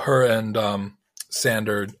her and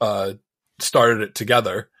Sander started it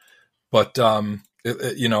together, but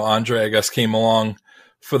Andre, I guess, came along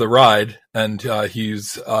for the ride, and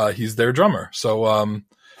he's their drummer. So, and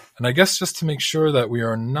I guess just to make sure that we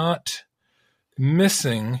are not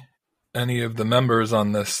missing any of the members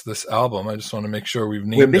on this album, I just want to make sure we've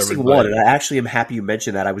named. We're missing everybody. one, and I actually am happy you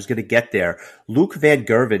mentioned that. I was going to get there. Luke Van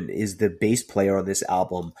Gerven is the bass player on this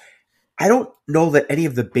album. I don't know that any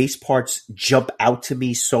of the bass parts jump out to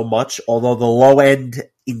me so much, although the low end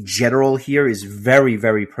in general here is very,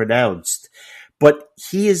 very pronounced. But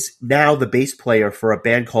he is now the bass player for a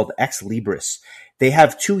band called Ex Libris. They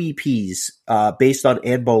have 2 EPs based on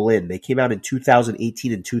Anne Boleyn. They came out in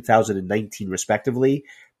 2018 and 2019, respectively.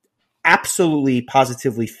 Absolutely,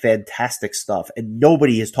 positively fantastic stuff. And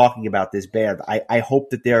nobody is talking about this band. I hope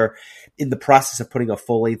that they're in the process of putting a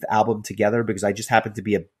full-length album together, because I just happen to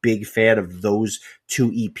be a big fan of those 2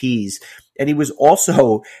 EPs. And he was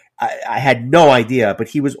also, I had no idea, but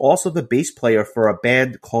he was also the bass player for a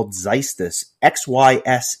band called Xystus,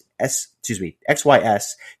 XYSTUS.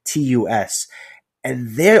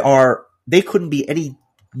 And they couldn't be any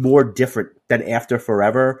more different than After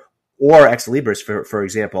Forever or Ex Libris, for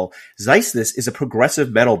example. Xystus is a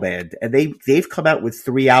progressive metal band, and they've come out with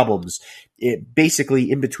 3 albums,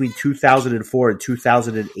 basically in between 2004 and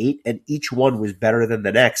 2008, and each one was better than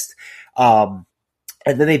the next. And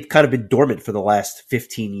then they've kind of been dormant for the last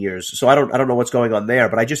 15 years. So I don't know what's going on there,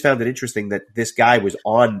 but I just found it interesting that this guy was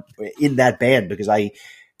in that band, because I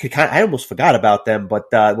almost forgot about them. But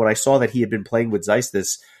when I saw that he had been playing with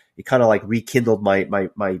Xystus, it kind of like rekindled my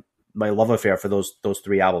love affair for those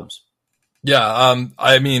 3 albums. Yeah,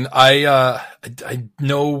 I mean, I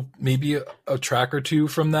know maybe a track or 2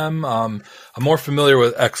 from them. I'm more familiar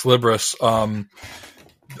with Ex Libris.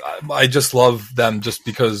 I just love them just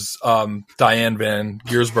because Diane Van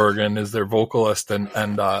Giersbergen is their vocalist,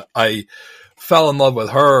 and I fell in love with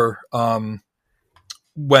her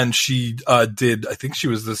when she did. I think she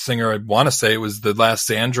was the singer. I want to say it was the last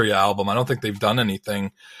Xandria album. I don't think they've done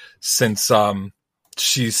anything since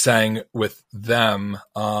she sang with them.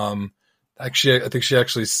 Actually, I think she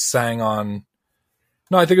actually sang on.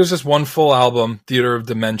 No, I think it was just one full album, Theater of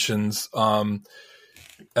Dimensions. And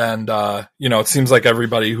it seems like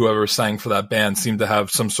everybody who ever sang for that band seemed to have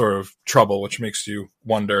some sort of trouble, which makes you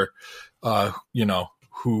wonder,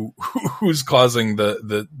 who's causing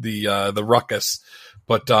the ruckus.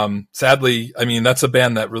 But sadly, I mean, that's a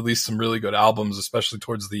band that released some really good albums, especially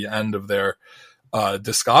towards the end of their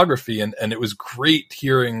discography, and it was great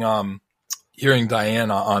hearing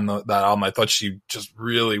Diana on that album. I thought she just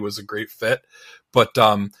really was a great fit. But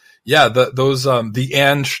the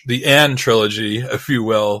Anne trilogy, if you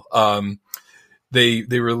will, they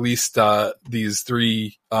released these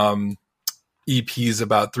 3 EPs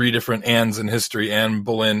about 3 different Annes in history: Anne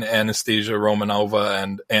Boleyn, Anastasia Romanova,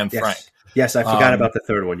 and Anne Frank. Yes, I forgot about the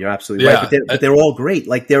third one. You're absolutely yeah, right. But they're all great.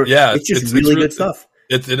 Like it's just really good stuff.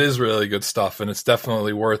 It is really good stuff, and it's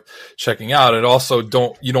definitely worth checking out. It also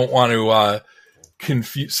you don't want to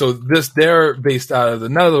confuse. So they're based out of the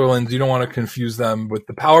Netherlands. You don't want to confuse them with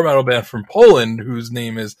the power metal band from Poland, whose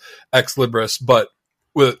name is Ex Libris, but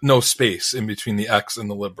with no space in between the X and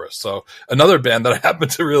the Libris. So another band that I happen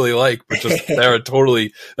to really like, but just that's a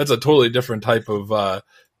totally different type of,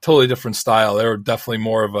 totally different style. They're definitely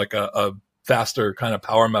more of like a faster kind of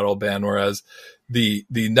power metal band, whereas the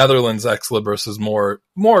Netherlands Ex Libris is more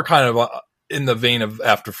kind of in the vein of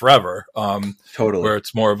After Forever, totally, where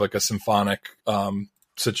it's more of like a symphonic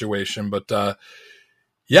situation. But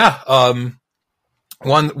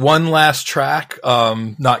one last track,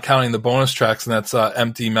 not counting the bonus tracks, and that's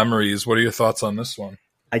Empty Memories. What are your thoughts on this one?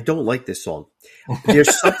 I don't like this song.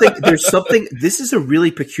 There's something, this is a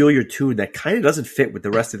really peculiar tune that kind of doesn't fit with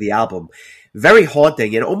the rest of the album. Very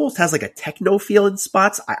haunting. It almost has like a techno feel in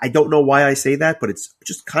spots. I don't know why I say that, but it's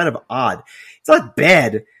just kind of odd. It's not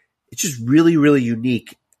bad. It's just really, really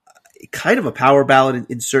unique. Kind of a power ballad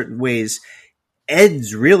in certain ways.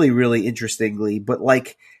 Ends really, really interestingly, but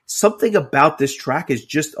like something about this track is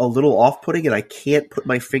just a little off-putting, and I can't put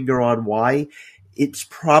my finger on why. It's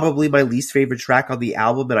probably my least favorite track on the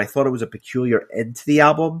album, and I thought it was a peculiar end to the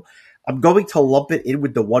album. I'm going to lump it in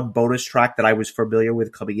with the one bonus track that I was familiar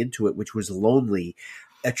with coming into it, which was Lonely,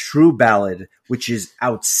 a true ballad, which is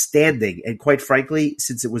outstanding. And quite frankly,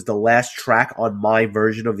 since it was the last track on my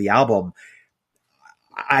version of the album,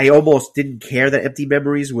 I almost didn't care that Empty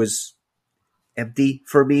Memories was empty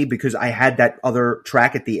for me because I had that other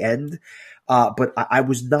track at the end. But I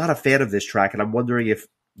was not a fan of this track, and I'm wondering if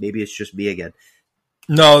maybe it's just me again.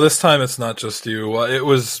 No, this time it's not just you. It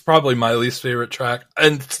was probably my least favorite track,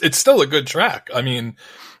 and it's still a good track. I mean,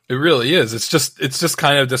 it really is. It's just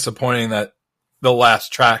kind of disappointing that the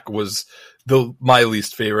last track was my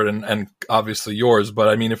least favorite, and obviously yours. But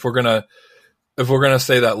I mean, if we're gonna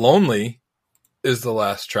say that Lonely is the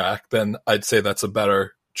last track, then I'd say that's a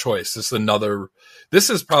better choice. This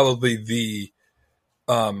is probably the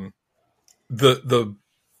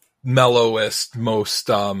mellowest, most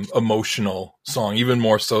emotional song, even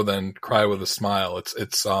more so than Cry with a Smile.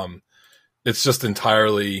 It's just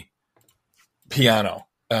entirely piano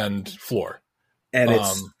and floor, and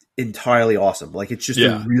it's entirely awesome. Like, it's just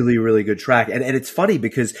a really, really good track. And it's funny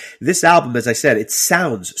because this album, as I said, it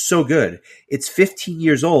sounds so good. It's 15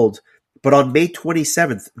 years old, but on May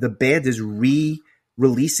 27th, the band is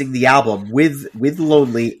releasing the album with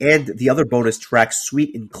Lonely and the other bonus track,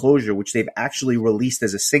 Sweet Enclosure, which they've actually released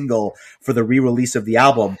as a single for the re-release of the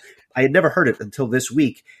album. I had never heard it until this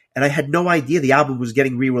week, and I had no idea the album was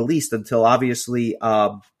getting re-released until obviously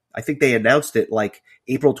I think they announced it like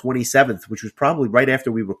April 27th, which was probably right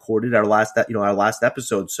after we recorded our last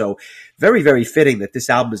episode. So very, very fitting that this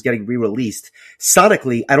album is getting re-released.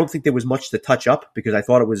 Sonically, I don't think there was much to touch up because I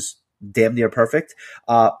thought it was damn near perfect.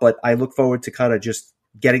 But I look forward to kind of just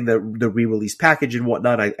getting the re-release package and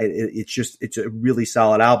whatnot. It's a really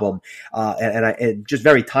solid album, and just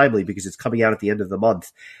very timely because it's coming out at the end of the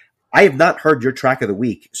month. I have not heard your track of the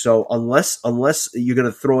week, so unless you're going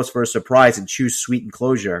to throw us for a surprise and choose Sweet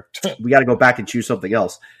Enclosure, we got to go back and choose something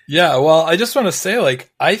else. Yeah, well, I just want to say,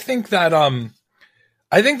 like, I think that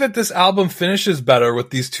this album finishes better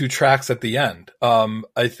with these 2 tracks at the end.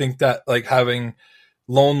 I think that, like, having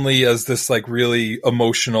Lonely as this like really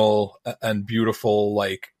emotional and beautiful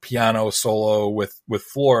like piano solo with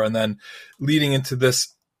floor, and then leading into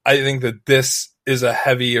this, I think that this is a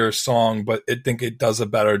heavier song, but I think it does a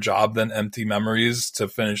better job than Empty Memories to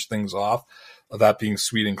finish things off, that being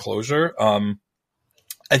Sweet Enclosure.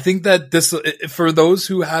 I think that this, for those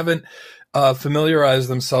who haven't familiarized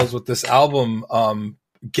themselves with this album,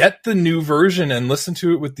 get the new version and listen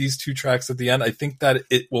to it with these 2 tracks at the end. I think that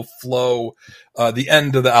it will flow, the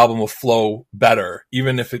end of the album will flow better,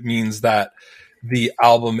 even if it means that the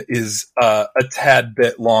album is a tad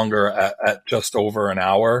bit longer at just over an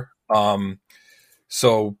hour.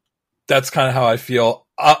 So that's kind of how I feel.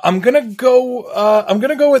 I'm gonna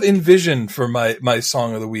go with Envision for my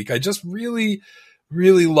song of the week. I just really,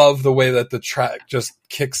 really love the way that the track just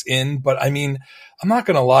kicks in. But I mean, I'm not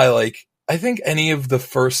gonna lie, like, I think any of the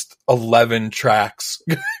first 11 tracks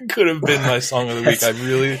could have been my song of the week.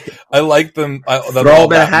 I like them. Throw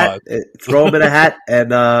them in a hat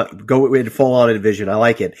and go with full on Envision. I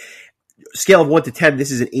like it. Scale of 1 to 10, this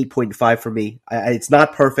is an 8.5 for me. It's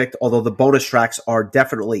not perfect, although the bonus tracks are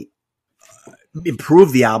definitely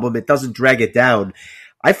improve the album. It doesn't drag it down.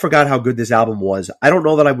 I forgot how good this album was. I don't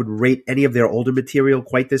know that I would rate any of their older material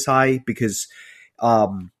quite this high because,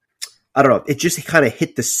 I don't know. It just kind of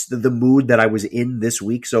hit the mood that I was in this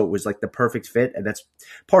week, so it was like the perfect fit, and that's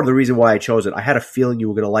part of the reason why I chose it. I had a feeling you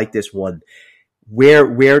were going to like this one. Where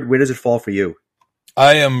does it fall for you?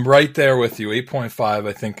 I am right there with you. 8.5,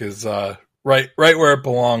 I think, is right where it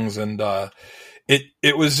belongs, and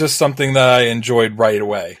it was just something that I enjoyed right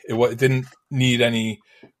away. It didn't need any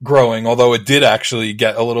growing, although it did actually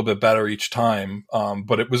get a little bit better each time.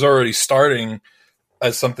 But it was already starting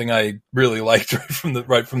as something I really liked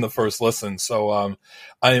right from the first listen. So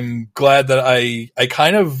I'm glad that I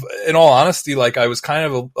kind of, in all honesty, like I was kind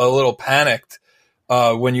of a little panicked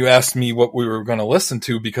when you asked me what we were going to listen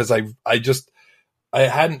to, because I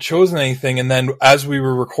hadn't chosen anything. And then as we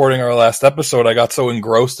were recording our last episode, I got so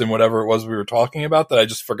engrossed in whatever it was we were talking about that I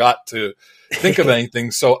just forgot to think of anything.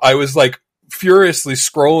 So I was like furiously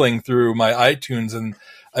scrolling through my iTunes, and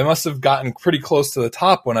I must have gotten pretty close to the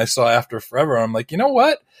top when I saw After Forever. I'm like, you know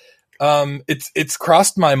what? It's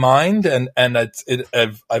crossed my mind, and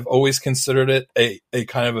I've always considered it a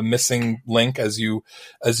kind of a missing link, as you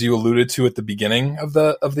alluded to at the beginning of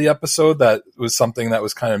the episode. That was something that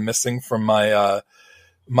was kind of missing from my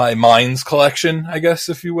my Minds collection, I guess,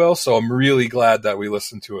 if you will. So I'm really glad that we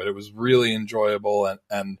listened to it. It was really enjoyable,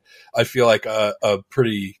 and I feel like a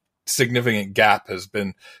pretty significant gap has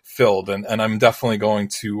been filled, and I'm definitely going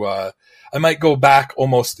to I might go back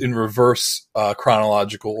almost in reverse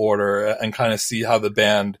chronological order and kind of see how the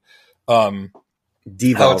band how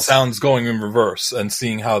it sounds going in reverse, and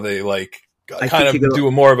seeing how they like kind of do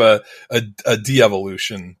a more of a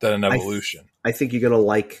de-evolution than an evolution. I think you're gonna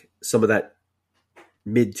like some of that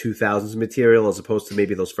mid 2000s material as opposed to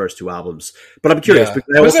maybe those first two albums. But I'm curious.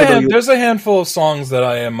 Yeah. There's a handful of songs that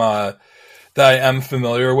I am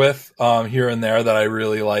familiar with here and there that I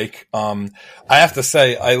really like. I have to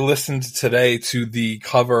say, I listened today to the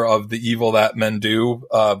cover of The Evil That Men Do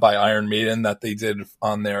by Iron Maiden that they did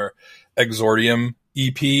on their Exordium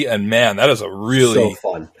EP, and man, that is a really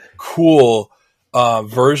cool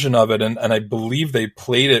version of it, and I believe they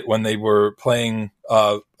played it when they were playing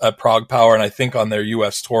at Prague Power, and I think on their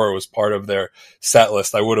US tour it was part of their set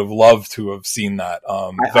list. I would have loved to have seen that.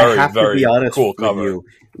 Very cool cover.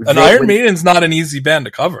 And Iron Maiden's not an easy band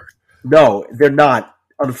to cover. No, they're not.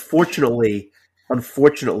 Unfortunately,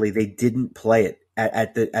 they didn't play it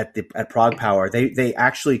at Prague Power. They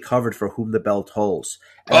actually covered For Whom the Bell Tolls.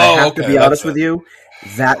 And I have to be honest with you,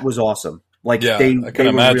 that was awesome. Like they were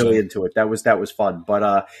really into it. That was fun.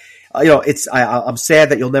 But I'm sad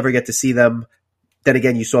that you'll never get to see them. Then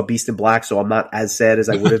again, you saw Beast in Black, so I'm not as sad as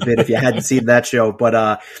I would have been if you hadn't seen that show. But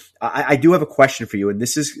I do have a question for you, and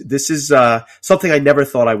this is something I never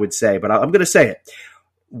thought I would say, but I'm going to say it.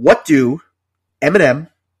 What do Eminem,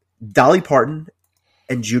 Dolly Parton,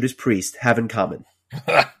 and Judas Priest have in common?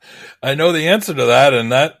 I know the answer to that,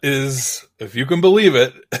 and that is, if you can believe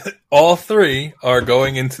it, all three are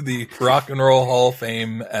going into the Rock and Roll Hall of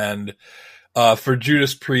Fame. And for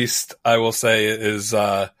Judas Priest, I will say it is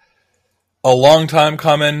a long time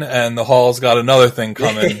coming, and the Hall's got another thing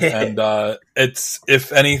coming. And it's,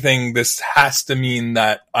 if anything, this has to mean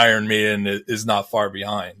that Iron Maiden is not far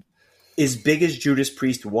behind. As big as Judas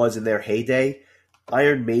Priest was in their heyday,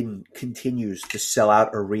 Iron Maiden continues to sell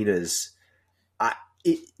out arenas.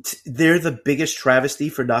 They're the biggest travesty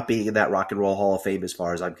for not being in that Rock and Roll Hall of Fame, as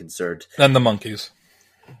far as I'm concerned. And the Monkees.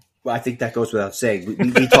 Well, I think that goes without saying.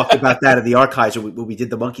 We talked about that in the archives when we did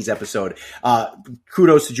the Monkees episode.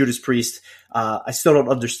 Kudos to Judas Priest. I still don't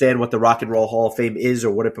understand what the Rock and Roll Hall of Fame is or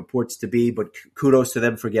what it purports to be, but kudos to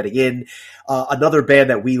them for getting in. Another band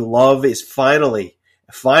that we love is finally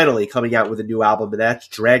coming out with a new album, and that's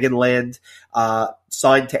Dragonland,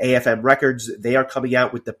 signed to AFM Records. They are coming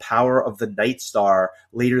out with The Power of the Night Star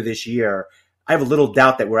later this year. I have a little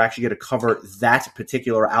doubt that we're actually going to cover that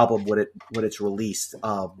particular album when it's released.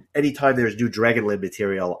 Anytime there's new Dragonland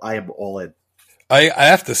material, I am all in. I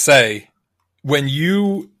have to say, when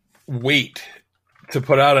you wait to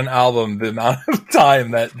put out an album the amount of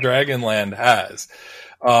time that Dragonland has,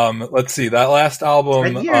 let's see, that last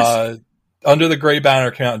album, Under the Grey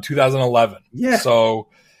Banner, came out in 2011. Yeah. So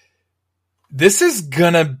this is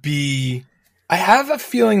going to be, I have a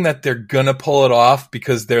feeling that they're going to pull it off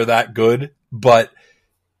because they're that good. But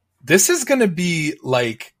this is going to be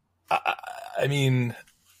like, I mean,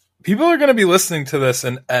 people are going to be listening to this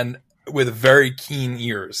and with very keen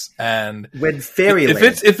ears. And when Fairyland,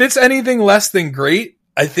 if it's anything less than great,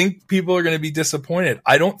 I think people are going to be disappointed.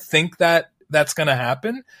 I don't think that that's going to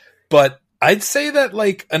happen, but I'd say that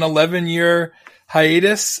like an 11-year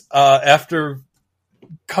hiatus after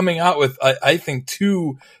coming out with, I think,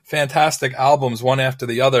 two fantastic albums, one after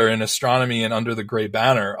the other, in Astronomy and Under the Gray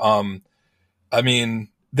Banner. I mean,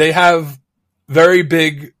 they have very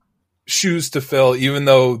big shoes to fill, even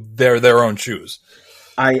though they're their own shoes.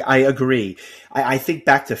 I agree. I think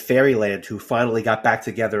back to Fairyland, who finally got back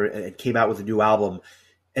together and came out with a new album.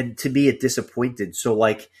 And to me, it disappointed. So,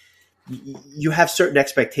 like, you have certain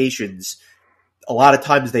expectations. A lot of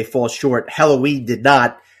times they fall short. Halloween did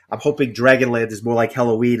not. I'm hoping Dragonland is more like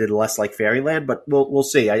Halloween and less like Fairyland, but we'll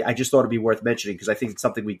see. I just thought it'd be worth mentioning because I think it's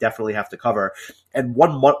something we definitely have to cover. And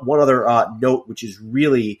one other note, which is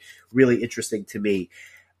really, really interesting to me.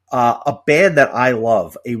 A band that I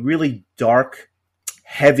love, a really dark,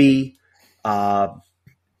 heavy, gothic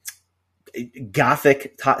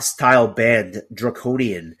style band,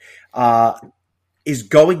 Draconian, is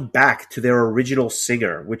going back to their original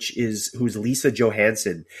singer, who's Lisa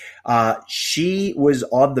Johansson. She was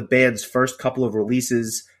on the band's first couple of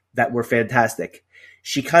releases that were fantastic.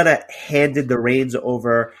 She kind of handed the reins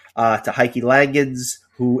over to Heikki Langens,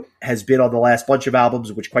 who has been on the last bunch of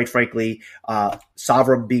albums, which, quite frankly,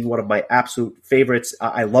 Sovereign being one of my absolute favorites.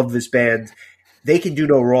 I love this band. They can do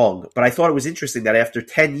no wrong. But I thought it was interesting that after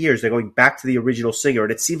 10 years, they're going back to the original singer,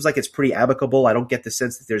 and it seems like it's pretty amicable. I don't get the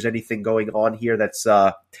sense that there's anything going on here that's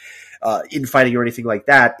infighting or anything like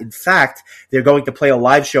that. In fact, they're going to play a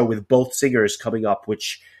live show with both singers coming up,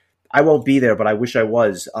 which I won't be there, but I wish I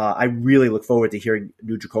was. I really look forward to hearing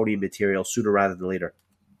new Draconian material sooner rather than later.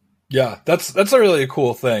 Yeah, that's a really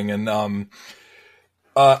cool thing. And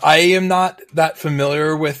I am not that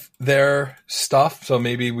familiar with their stuff, so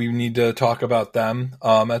maybe we need to talk about them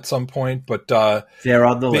at some point. But they're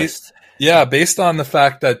on the list. Yeah, based on the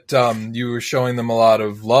fact that you were showing them a lot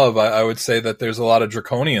of love, I would say that there's a lot of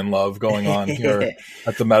Draconian love going on here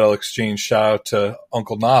at the Metal Exchange. Shout out to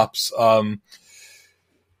Uncle Knops.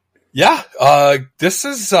 This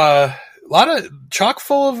is a lot of chock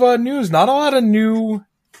full of news. Not a lot of new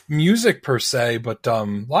music per se, but a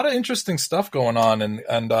lot of interesting stuff going on.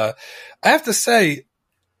 And I have to say,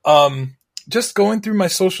 just going through my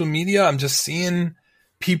social media, I'm just seeing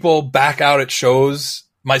people back out at shows,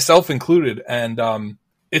 myself included, and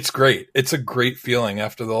it's great. It's a great feeling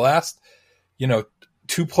after the last,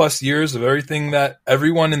 2+ years of everything that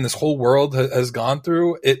everyone in this whole world has gone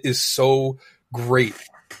through. It is so great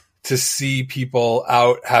to see people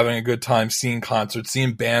out having a good time, seeing concerts,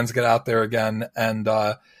 seeing bands get out there again. And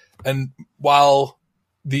while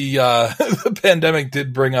the the pandemic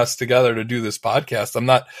did bring us together to do this podcast,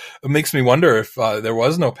 it makes me wonder if there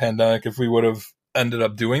was no pandemic, if we would have ended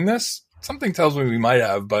up doing this. Something tells me we might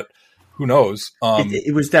have, but who knows?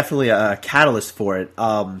 It was definitely a catalyst for it.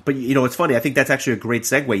 But it's funny. I think that's actually a great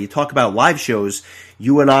segue. You talk about live shows.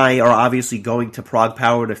 You and I are obviously going to Prague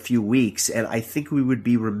Power in a few weeks, and I think we would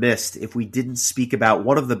be remiss if we didn't speak about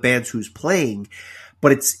one of the bands who's playing.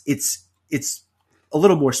 But it's a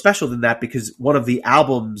little more special than that because one of the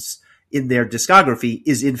albums in their discography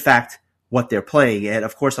is, in fact, what they're playing. And,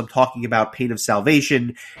 of course, I'm talking about Pain of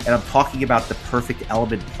Salvation, and I'm talking about The Perfect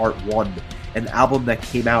Element Part 1, an album that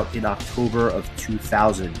came out in October of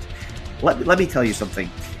 2000. Let me tell you something.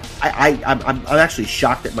 I'm actually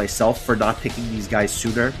shocked at myself for not picking these guys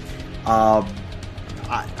sooner.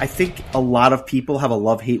 I think a lot of people have a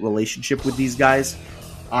love-hate relationship with these guys.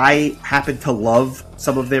 I happen to love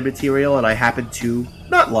some of their material, and I happen to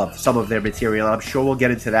not love some of their material. I'm sure we'll get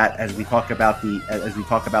into that as we talk about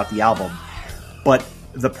the album. But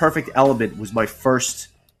The Perfect Element was my first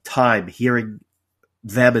time hearing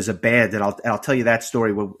them as a band, and I'll tell you that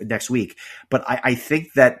story next week. But I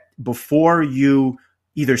think that before you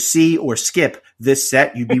either see or skip this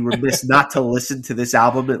set, you'd be remiss not to listen to this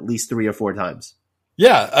album at least 3 or 4 times.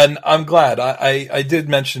 Yeah, and I'm glad. I did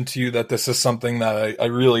mention to you that this is something that I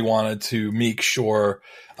really wanted to make sure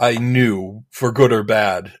I knew, for good or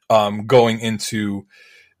bad, going into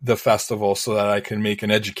the festival so that I can make an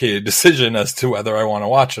educated decision as to whether I want to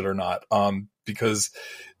watch it or not, because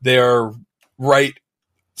they're right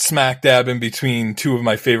smack dab in between two of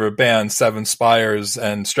my favorite bands, Seven Spires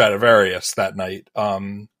and Stratovarius, that night.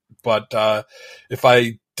 But if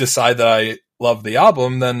I decide that I love the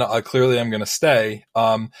album, then clearly I'm going to stay.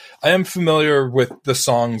 I am familiar with the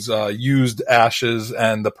songs Used Ashes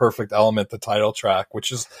and The Perfect Element, the title track,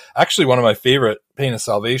 which is actually one of my favorite Pain of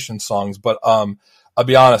Salvation songs. But I'll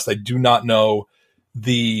be honest, I do not know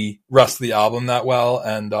the rest of the album that well.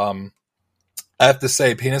 And I have to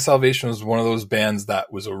say, Pain of Salvation was one of those bands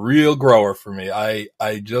that was a real grower for me. I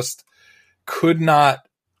just could not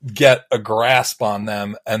get a grasp on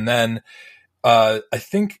them. And then I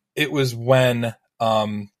think it was when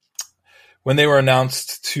when they were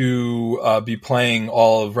announced to be playing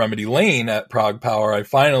all of Remedy Lane at Prague Power, I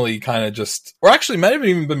finally kind of or actually might have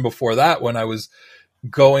even been before that when I was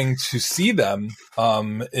going to see them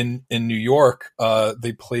in New York.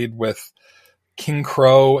 They played with King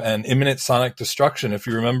Crow and Imminent Sonic Destruction. If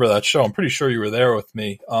you remember that show, I'm pretty sure you were there with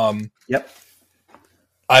me. Yep.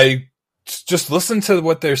 I just listened to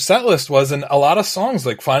what their set list was, and a lot of songs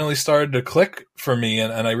like finally started to click for me,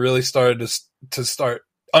 and I really started to start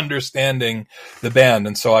understanding the band.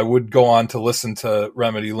 And so I would go on to listen to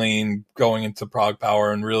Remedy Lane going into Prague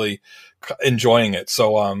Power and really enjoying it.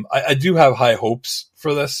 So I do have high hopes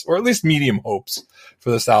for this, or at least medium hopes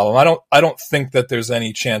for this album. I don't think that there's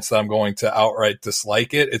any chance that I'm going to outright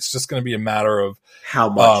dislike it. It's just going to be a matter of how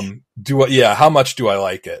much how much do I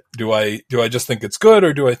like it? Do I just think it's good,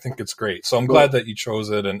 or do I think it's great? So I'm glad that you chose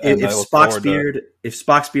it. And if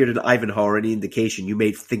Spock's Beard and Ivanhoe are any indication, you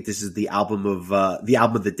may think this is the album of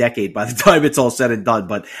the decade by the time it's all said and done.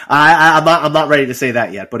 But I'm not ready to say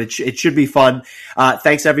that yet. But it should be fun.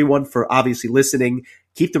 Thanks everyone for obviously listening.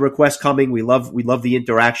 Keep the requests coming. We love the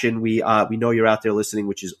interaction. We know you're out there listening,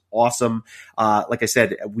 which is awesome. Like I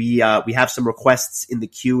said, we have some requests in the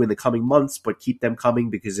queue in the coming months, but keep them coming,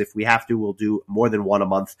 because if we have to, we'll do more than one a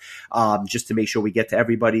month, just to make sure we get to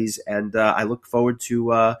everybody's. And I look forward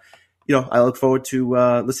to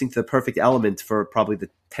listening to The Perfect Element for probably the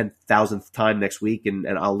 10,000th time next week, and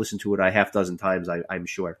I'll listen to it a half dozen times, I'm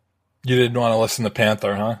sure. You didn't want to listen to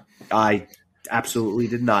Panther, huh? I absolutely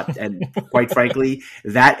did not. And quite frankly,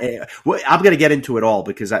 that I'm going to get into it all,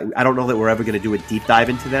 because I don't know that we're ever going to do a deep dive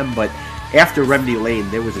into them. But after Remedy Lane,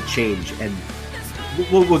 there was a change, and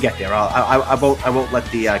we'll get there. I won't let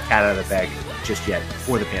the cat out of the bag just yet,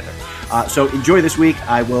 or the Panther. So enjoy this week.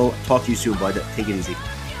 I will talk to you soon, bud. Take it easy.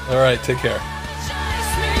 All right. Take care.